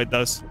have to avoid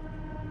those.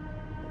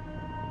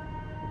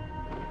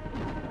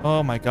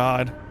 Oh my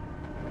god.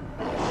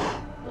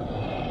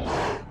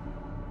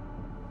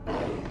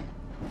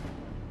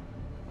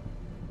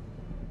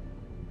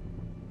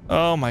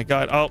 Oh my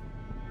god. Oh.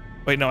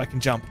 Wait, no, I can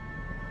jump.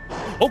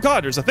 Oh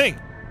god, there's a thing.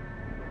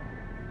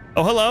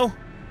 Oh, hello.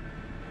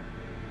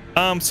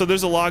 So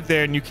there's a log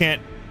there and you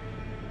can't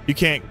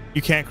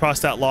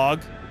cross that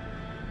log.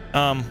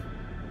 I'm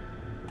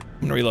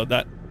gonna reload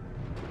that.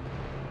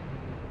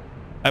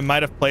 I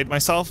might have played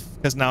myself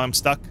because now I'm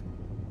stuck.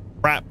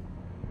 Crap.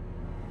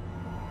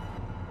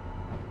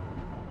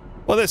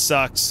 Well, this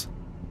sucks.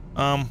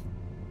 Let's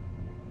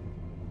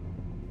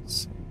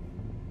see.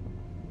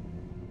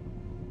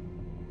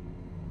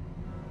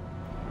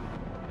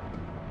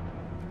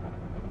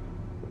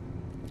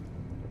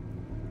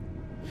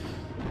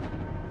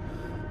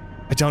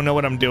 I don't know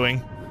what I'm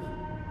doing.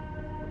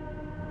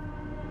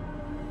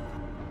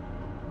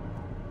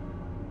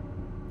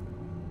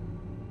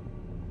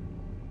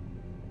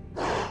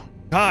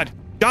 God.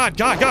 God.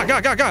 Go.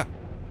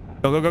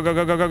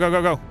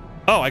 Go.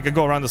 Oh, I could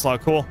go around this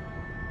log. Cool.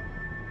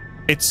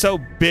 It's so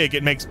big,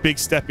 it makes big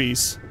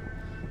steppies.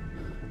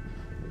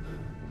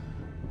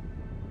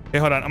 Okay,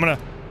 hold on. I'm gonna...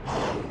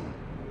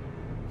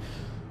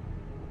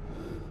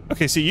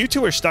 Okay, so you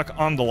two are stuck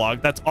on the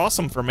log. That's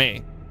awesome for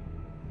me.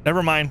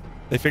 Never mind.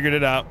 They figured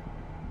it out.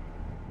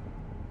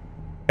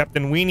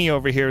 Captain Weenie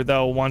over here,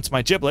 though, wants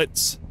my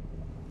giblets.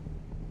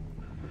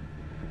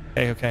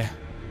 Okay.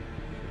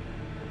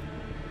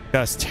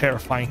 That's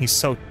terrifying. He's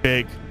so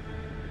big.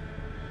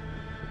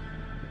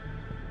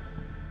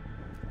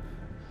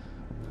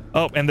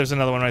 Oh, and there's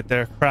another one right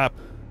there. Crap.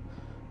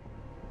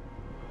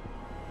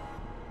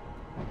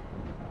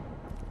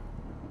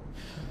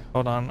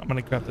 Hold on. I'm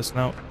going to grab this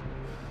note.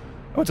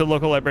 I went to the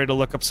local library to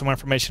look up some more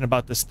information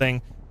about this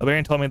thing. The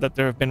librarian told me that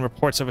there have been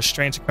reports of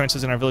strange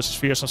occurrences in our village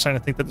for years, so I'm starting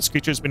to think that this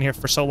creature has been here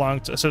for such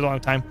a long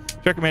time. She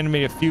recommended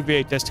me a few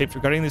VHS tapes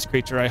regarding this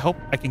creature. I hope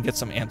I can get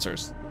some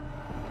answers.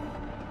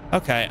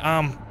 Okay,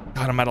 God,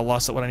 I'm at a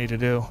loss at what I need to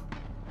do.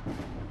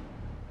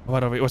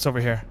 What's over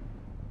here?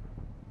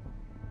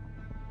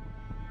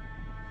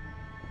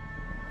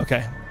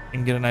 Okay, I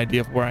can get an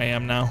idea of where I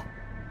am now.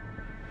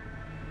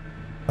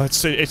 Oh,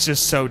 it's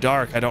just so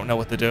dark, I don't know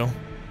what to do.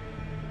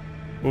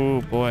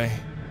 Oh boy.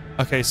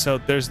 Okay, so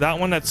there's that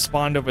one that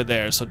spawned over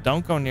there, so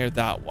don't go near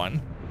that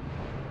one.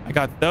 I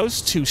got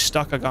those two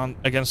stuck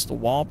against the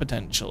wall,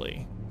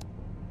 potentially.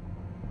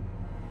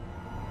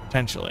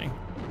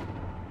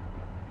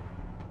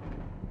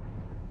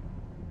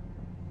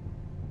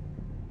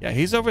 Yeah,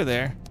 he's over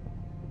there.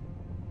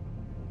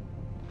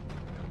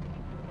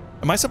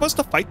 Am I supposed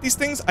to fight these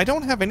things? I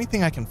don't have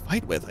anything I can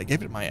fight with. I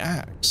gave it my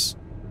axe.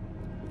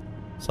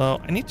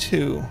 So I need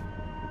to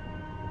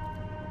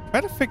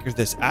try to figure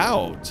this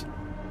out.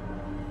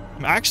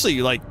 I'm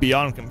actually like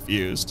beyond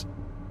confused.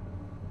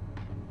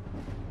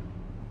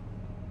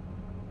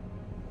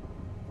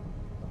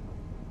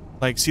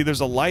 Like, see, there's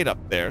a light up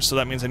there, so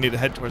that means I need to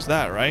head towards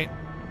that, right?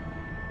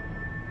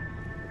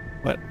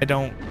 But I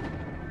don't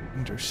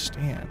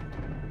understand.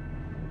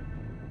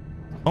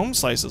 Home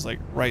slice is like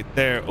right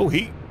there. Oh,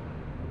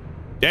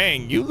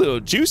 dang, you little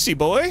juicy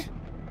boy.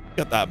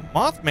 Got that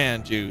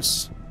Mothman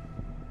juice.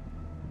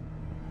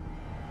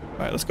 All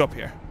right, let's go up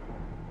here.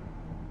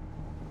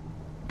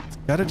 It's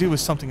got to do with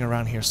something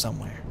around here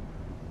somewhere.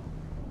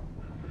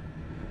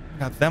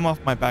 Got them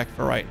off my back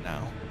for right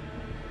now.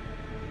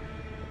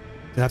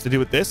 Does it have to do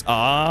with this?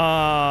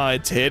 Ah,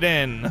 it's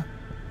hidden.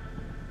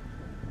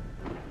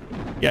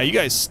 Yeah, you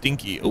guys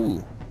stinky.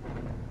 Ooh.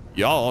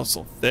 Y'all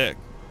also thick.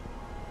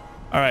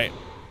 All right.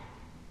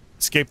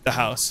 Escape the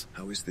house.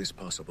 How is this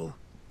possible?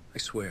 I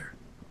swear,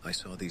 I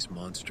saw these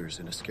monsters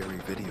in a scary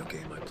video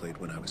game I played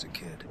when I was a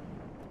kid.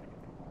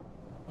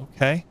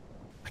 Okay.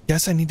 I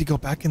guess I need to go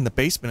back in the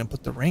basement and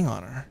put the ring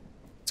on her.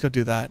 Let's go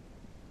do that.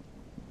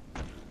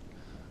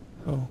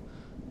 Oh.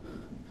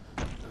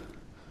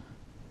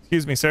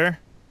 Excuse me, sir.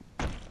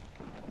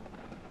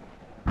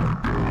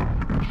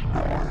 I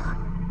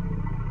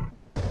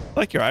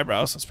like your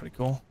eyebrows. That's pretty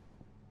cool.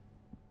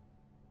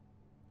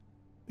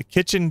 The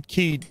kitchen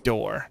key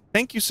door.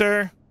 Thank you,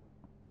 sir.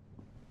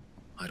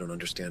 I don't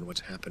understand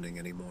what's happening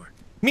anymore.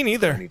 Me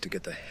neither. I need to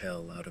get the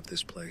hell out of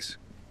this place.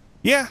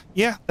 Yeah,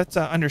 that's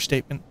an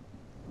understatement.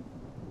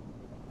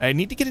 I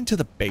need to get into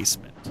the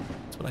basement.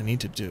 That's what I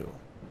need to do.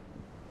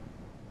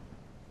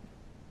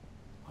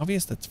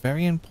 Obvious, that's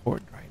very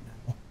important right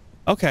now.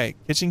 Okay,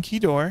 kitchen key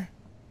door.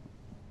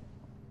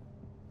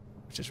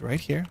 Which is right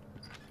here.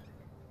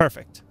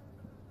 Perfect.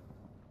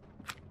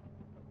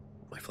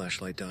 My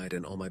flashlight died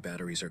and all my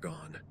batteries are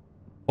gone.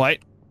 What?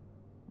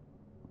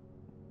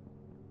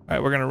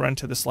 Alright, we're gonna run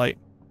to this light.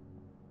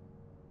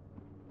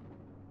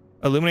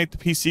 Illuminate the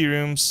PC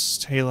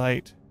rooms,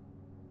 taillight.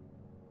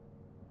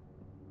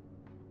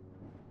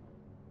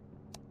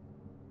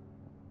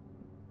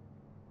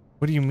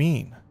 What do you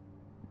mean?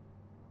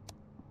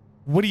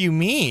 What do you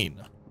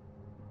mean?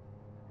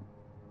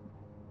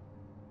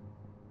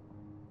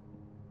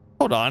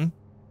 Hold on.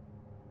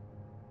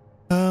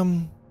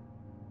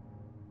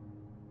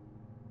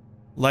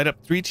 Light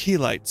up 3 tea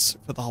lights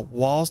for the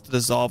walls to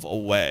dissolve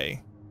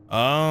away.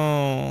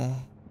 Oh.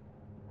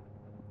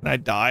 Can I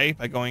die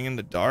by going in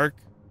the dark?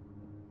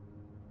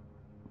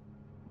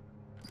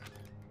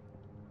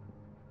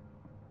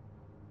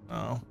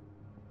 Oh.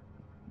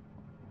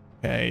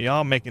 Okay,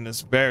 y'all making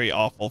this very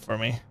awful for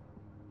me.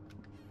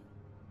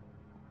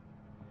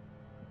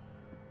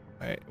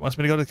 Alright, it wants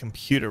me to go to the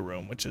computer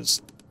room, which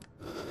is...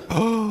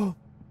 Oh.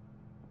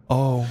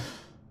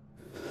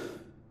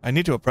 I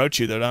need to approach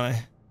you though, don't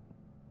I?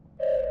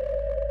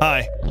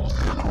 Hi.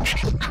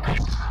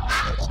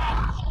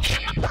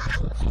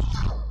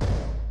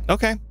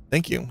 Okay,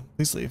 thank you.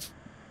 Please leave.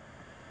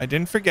 I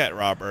didn't forget,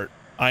 Robert.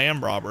 I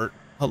am Robert.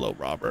 Hello,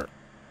 Robert.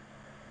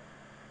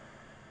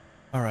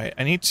 Alright,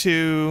 I need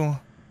to...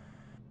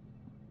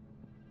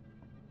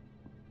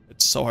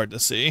 It's so hard to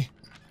see.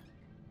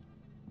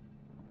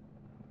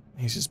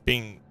 He's just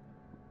being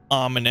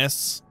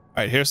ominous.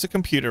 Alright, here's the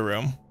computer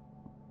room.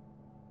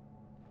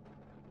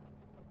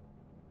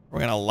 We're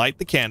gonna light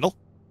the candle.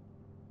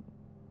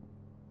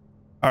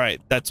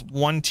 Alright, that's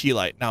 1 tea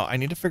light. Now, I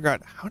need to figure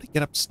out how to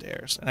get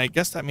upstairs. And I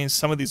guess that means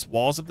some of these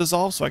walls have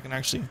dissolved so I can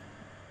actually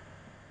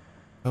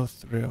go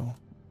through.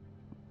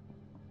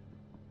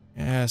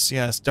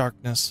 Yes,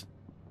 darkness.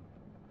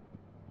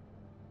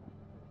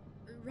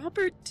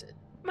 Robert,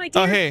 my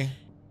dear. Oh, hey.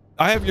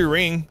 I have your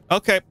ring.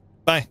 Okay,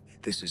 bye.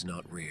 This is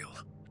not real.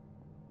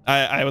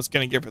 I was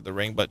going to give her the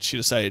ring, but she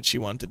decided she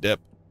wanted to dip.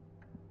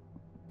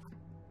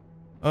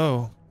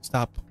 Oh,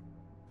 stop.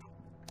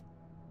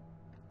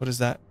 What is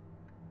that?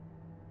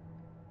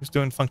 Who's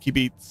doing funky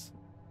beats?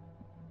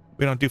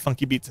 We don't do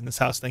funky beats in this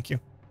house, thank you.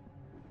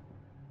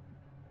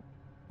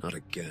 Not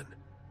again.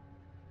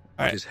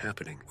 All right. What is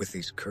happening with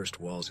these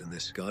cursed walls in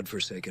this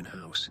godforsaken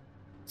house?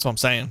 That's what I'm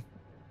saying.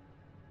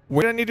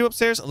 Where did I need to do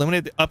upstairs?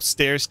 Eliminate the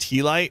upstairs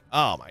tea light?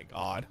 Oh my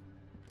god.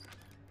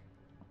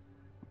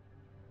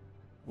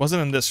 Wasn't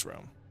in this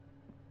room.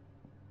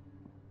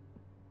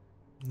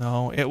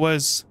 No, it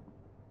was...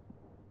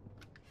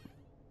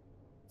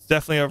 It's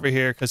definitely over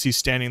here because he's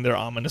standing there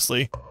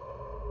ominously.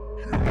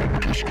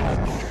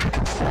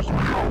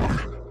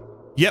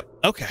 Yep,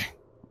 okay.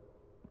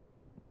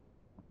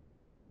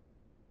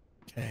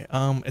 Okay,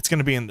 it's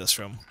gonna be in this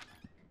room.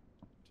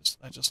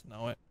 I just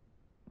know it.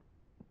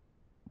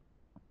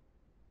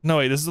 No,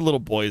 wait, this is the little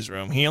boy's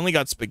room. He only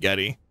got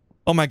spaghetti.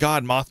 Oh my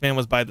god, Mothman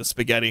was by the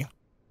spaghetti.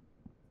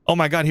 Oh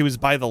my god, he was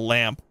by the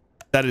lamp.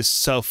 That is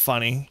so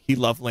funny. He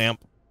loved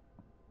lamp.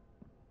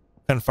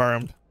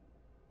 Confirmed.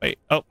 Wait,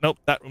 oh, nope,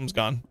 that room's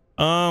gone.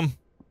 I'll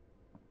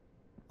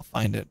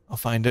find it. I'll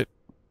find it.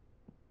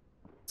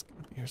 It's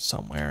gonna be here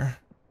somewhere.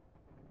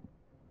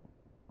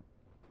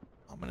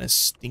 Ominous,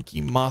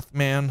 stinky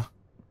Mothman.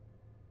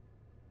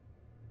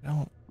 I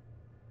don't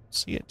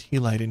see a tea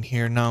light in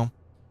here. No,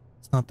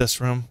 it's not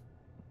this room.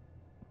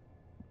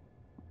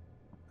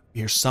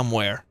 Here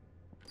somewhere.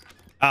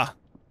 Ah,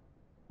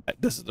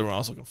 this is the room I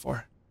was looking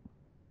for.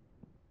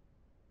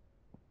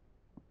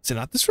 Is it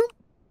not this room?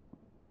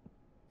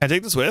 Can I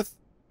take this with?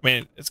 I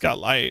mean, it's got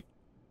light.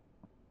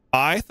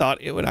 I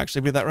thought it would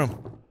actually be that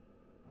room.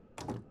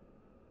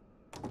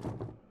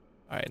 All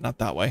right, not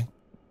that way.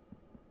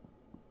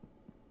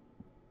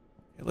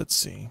 Okay, let's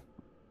see.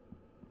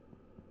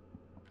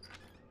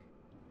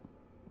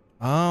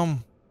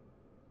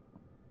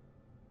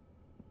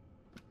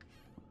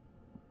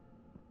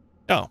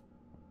 Oh,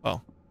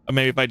 well,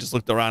 maybe if I just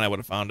looked around, I would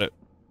have found it.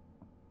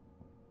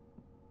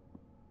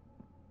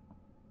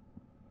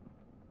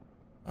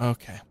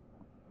 Okay.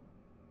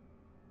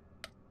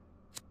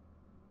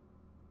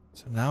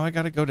 So now I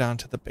got to go down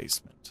to the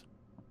basement.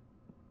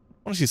 I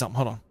want to see something.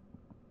 Hold on.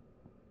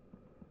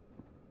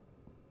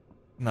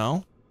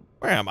 No?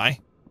 Where am I?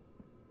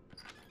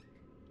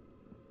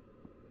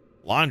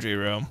 Laundry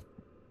room.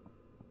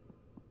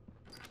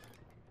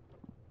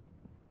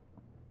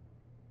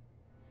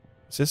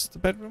 Is this the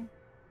bedroom?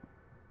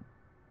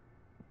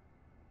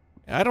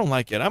 Yeah, I don't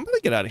like it. I'm going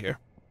to get out of here.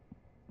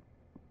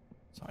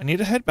 So I need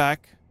to head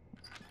back.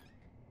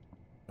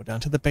 Go down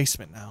to the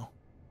basement now.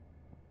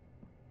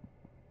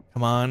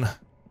 Come on.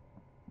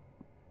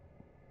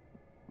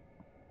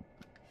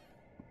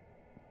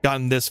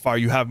 Gotten this far,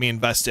 you have me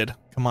invested.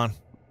 Come on.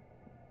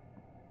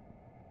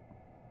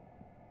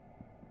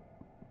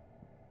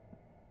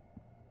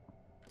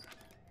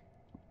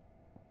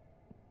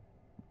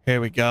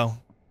 Here we go.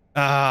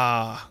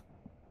 Ah.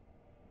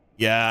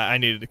 Yeah, I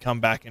needed to come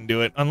back and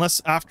do it.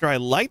 Unless after I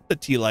light the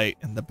tea light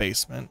in the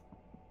basement.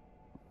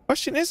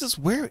 Question is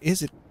where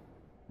is it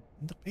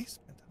in the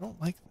basement? I don't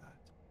like that.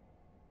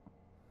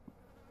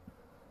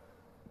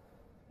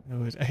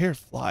 I hear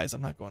flies.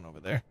 I'm not going over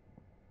there.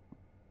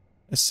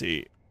 Let's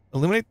see.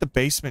 Illuminate the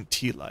basement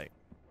tea light.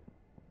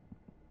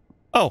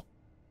 Oh,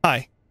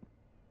 hi.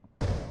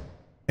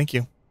 Thank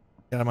you.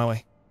 Get out of my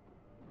way.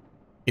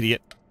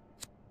 Idiot.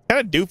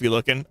 Kind of doofy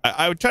looking.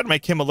 I would try to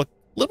make him look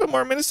a little bit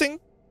more menacing.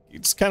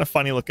 It's kind of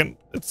funny looking.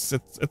 It's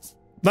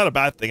not a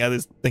bad thing. I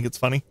just think it's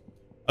funny.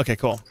 Okay,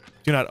 cool.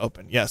 Do not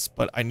open. Yes,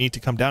 but I need to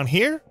come down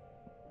here.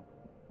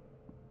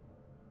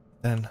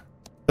 Then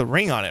the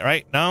ring on it,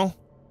 right? No?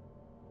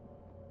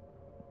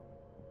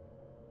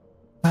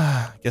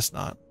 Guess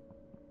not.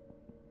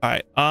 All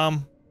right.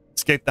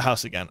 Escape the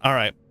house again. All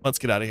right. Let's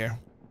get out of here.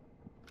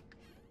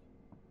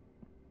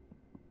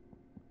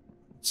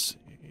 Let's see.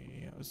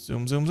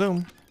 Zoom, zoom,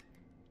 zoom.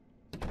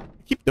 I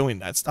keep doing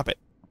that. Stop it.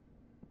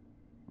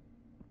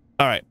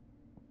 All right.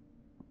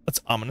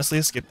 Let's ominously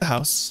escape the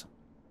house.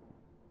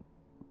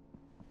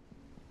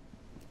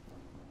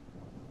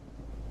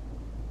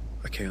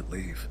 I can't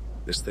leave.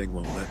 This thing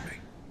won't let me.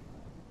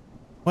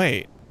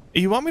 Wait.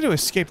 You want me to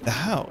escape the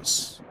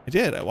house? I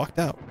did. I walked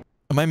out.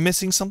 Am I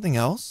missing something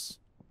else?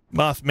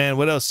 Mothman,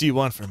 what else do you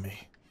want from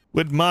me?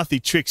 What mothy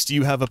tricks do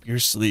you have up your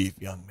sleeve,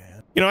 young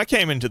man? You know, I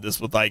came into this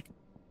with, like,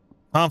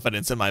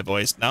 confidence in my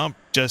voice. Now I'm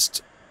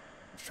just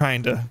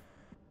trying to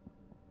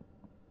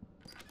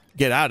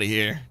get out of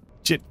here.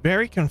 Shit,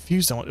 very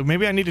confused.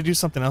 Maybe I need to do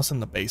something else in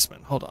the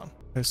basement. Hold on.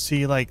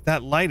 See, like,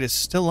 that light is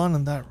still on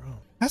in that room.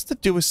 It has to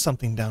do with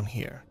something down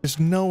here. There's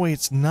no way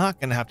it's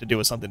not going to have to do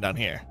with something down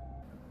here.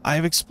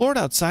 I've explored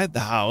outside the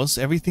house.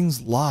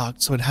 Everything's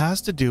locked, so it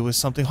has to do with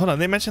something. Hold on,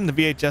 they mentioned the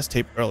VHS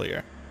tape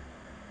earlier.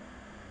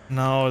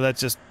 No, that's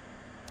just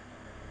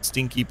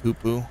stinky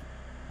poo-poo.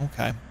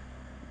 Okay.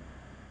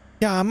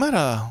 Yeah, I'm at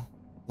a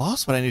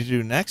lost what I need to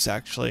do next,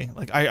 actually.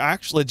 Like, I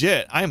actually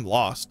legit, I'm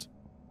lost.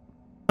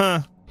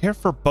 Huh. Hear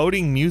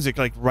foreboding music,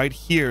 like, right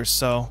here,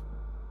 so...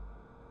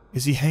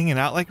 Is he hanging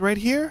out, like, right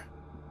here?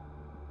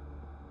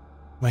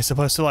 Am I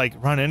supposed to,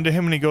 like, run into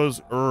him and he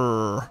goes,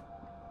 How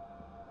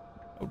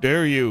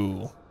dare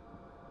you?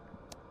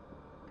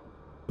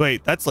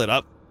 Wait, that's lit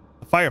up.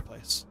 The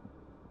fireplace.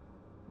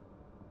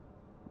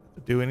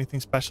 Do anything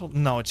special?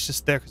 No, it's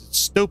just there because it's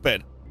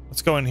stupid.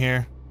 Let's go in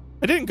here.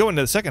 I didn't go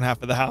into the second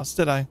half of the house,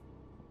 did I?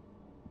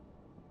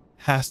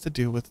 Has to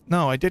do with...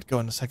 No, I did go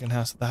in the second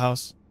half of the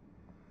house.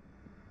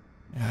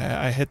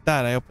 I hit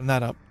that. I opened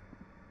that up.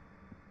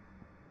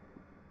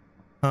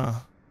 Huh.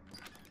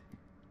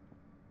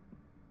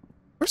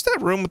 Where's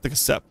that room with the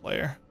cassette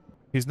player?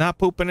 He's not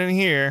pooping in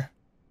here.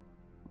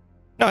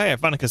 Oh, hey, I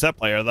found a cassette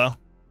player, though.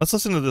 Let's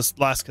listen to this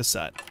last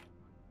cassette.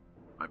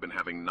 I've been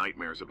having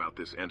nightmares about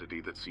this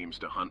entity that seems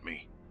to hunt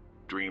me.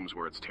 Dreams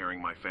where it's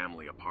tearing my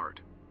family apart.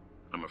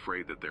 I'm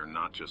afraid that they're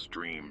not just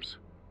dreams,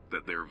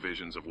 that they're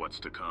visions of what's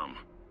to come.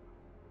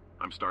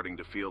 I'm starting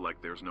to feel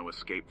like there's no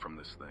escape from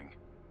this thing.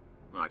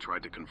 I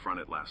tried to confront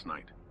it last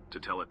night, to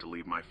tell it to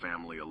leave my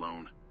family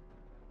alone.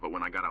 But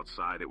when I got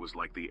outside, it was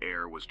like the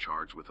air was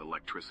charged with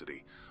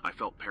electricity. I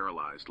felt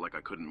paralyzed, like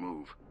I couldn't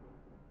move.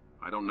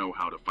 I don't know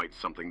how to fight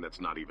something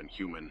that's not even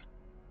human.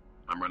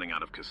 I'm running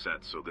out of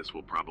cassettes, so this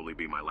will probably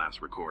be my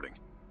last recording.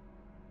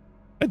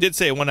 I did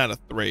say 1 out of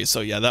 3,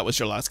 so yeah, that was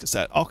your last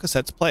cassette. All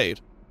cassettes played.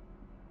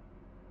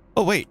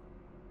 Oh, wait.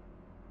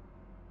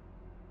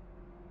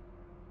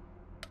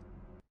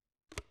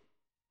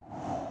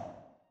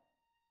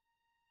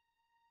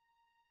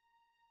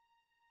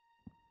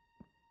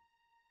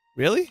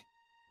 Really?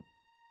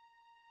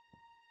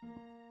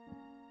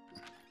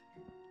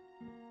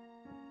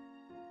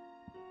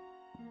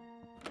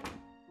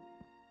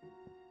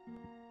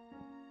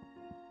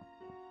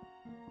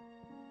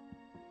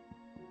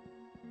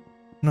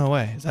 No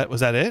way. Was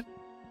that it?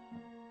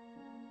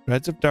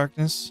 Threads of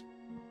darkness,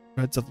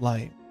 threads of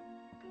light.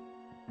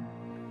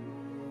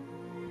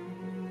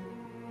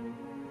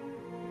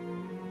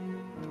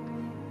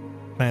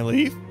 Can I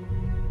leave?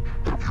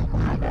 Have you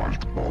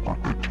realized all the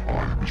good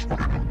times but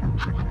an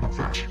illusion in the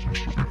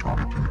vastness of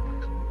eternity?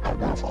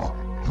 However,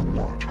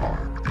 your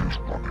time is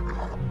running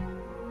out.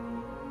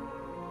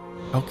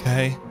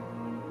 Okay.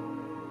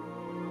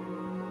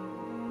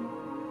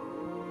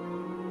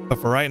 But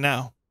for right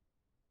now.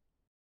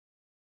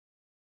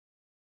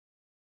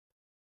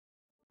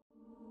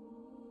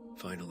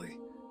 Finally,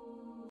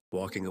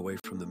 walking away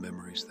from the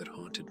memories that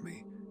haunted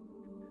me,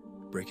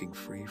 breaking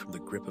free from the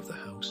grip of the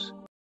house.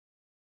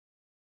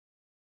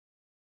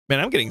 Man,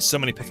 I'm getting so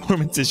many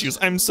performance issues.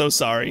 I'm so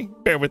sorry.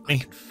 Bear with I me.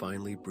 can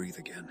finally breathe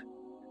again.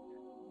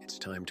 It's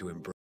time to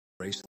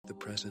embrace the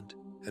present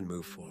and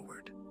move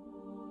forward.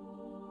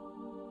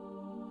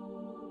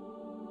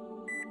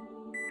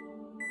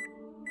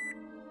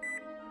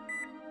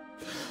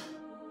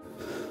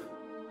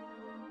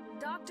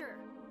 Doctor,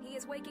 he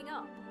is waking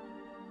up.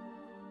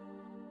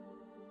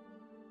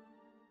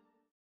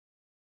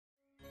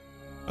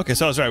 Okay,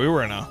 so I was right. We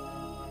were in a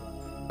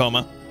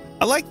coma.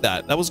 I like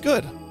that. That was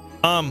good.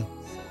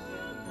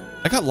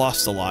 I got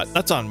lost a lot.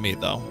 That's on me,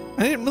 though.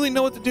 I didn't really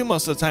know what to do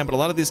most of the time, but a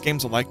lot of these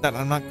games are like that, and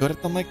I'm not good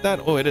at them like that.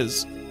 Oh, it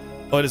is.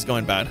 Oh, it is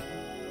going bad.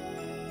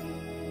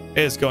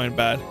 It is going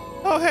bad.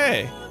 Oh,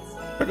 hey.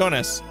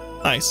 Dragonis.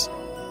 Nice.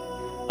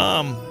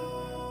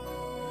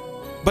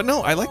 But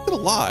no, I liked it a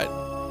lot.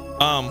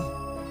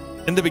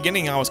 In the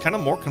beginning, I was kind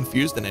of more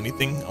confused than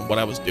anything on what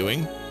I was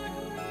doing.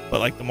 But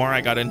like the more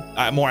I got in,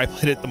 more I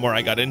played it, the more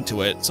I got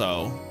into it.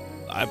 So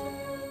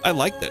I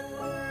liked it.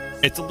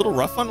 It's a little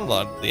rough on a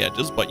lot of the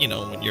edges, but you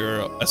know, when you're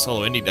a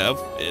solo indie dev,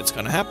 it's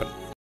gonna happen.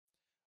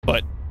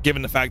 But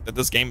given the fact that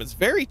this game is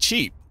very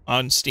cheap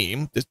on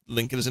Steam, the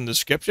link is in the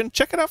description.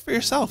 Check it out for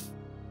yourself,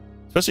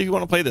 especially if you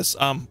want to play this.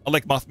 I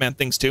like Mothman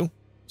things too,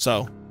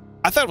 so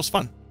I thought it was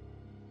fun.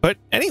 But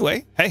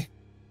anyway, hey,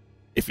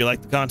 if you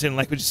like the content and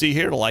like what you see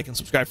here, like and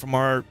subscribe for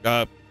more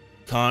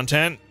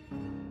content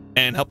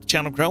and help the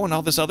channel grow and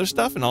all this other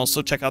stuff. And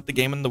also check out the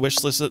game in the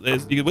wish list. You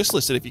can wish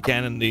list it if you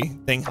can, and the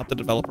thing, help the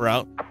developer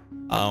out.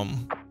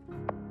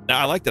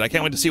 I liked it. I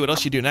can't wait to see what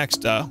else you do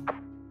next.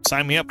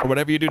 Sign me up for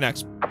whatever you do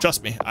next.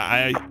 Trust me,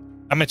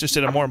 I'm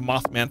interested in more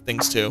Mothman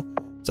things too.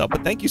 So,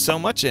 but thank you so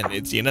much,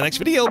 and see you in the next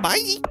video.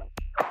 Bye.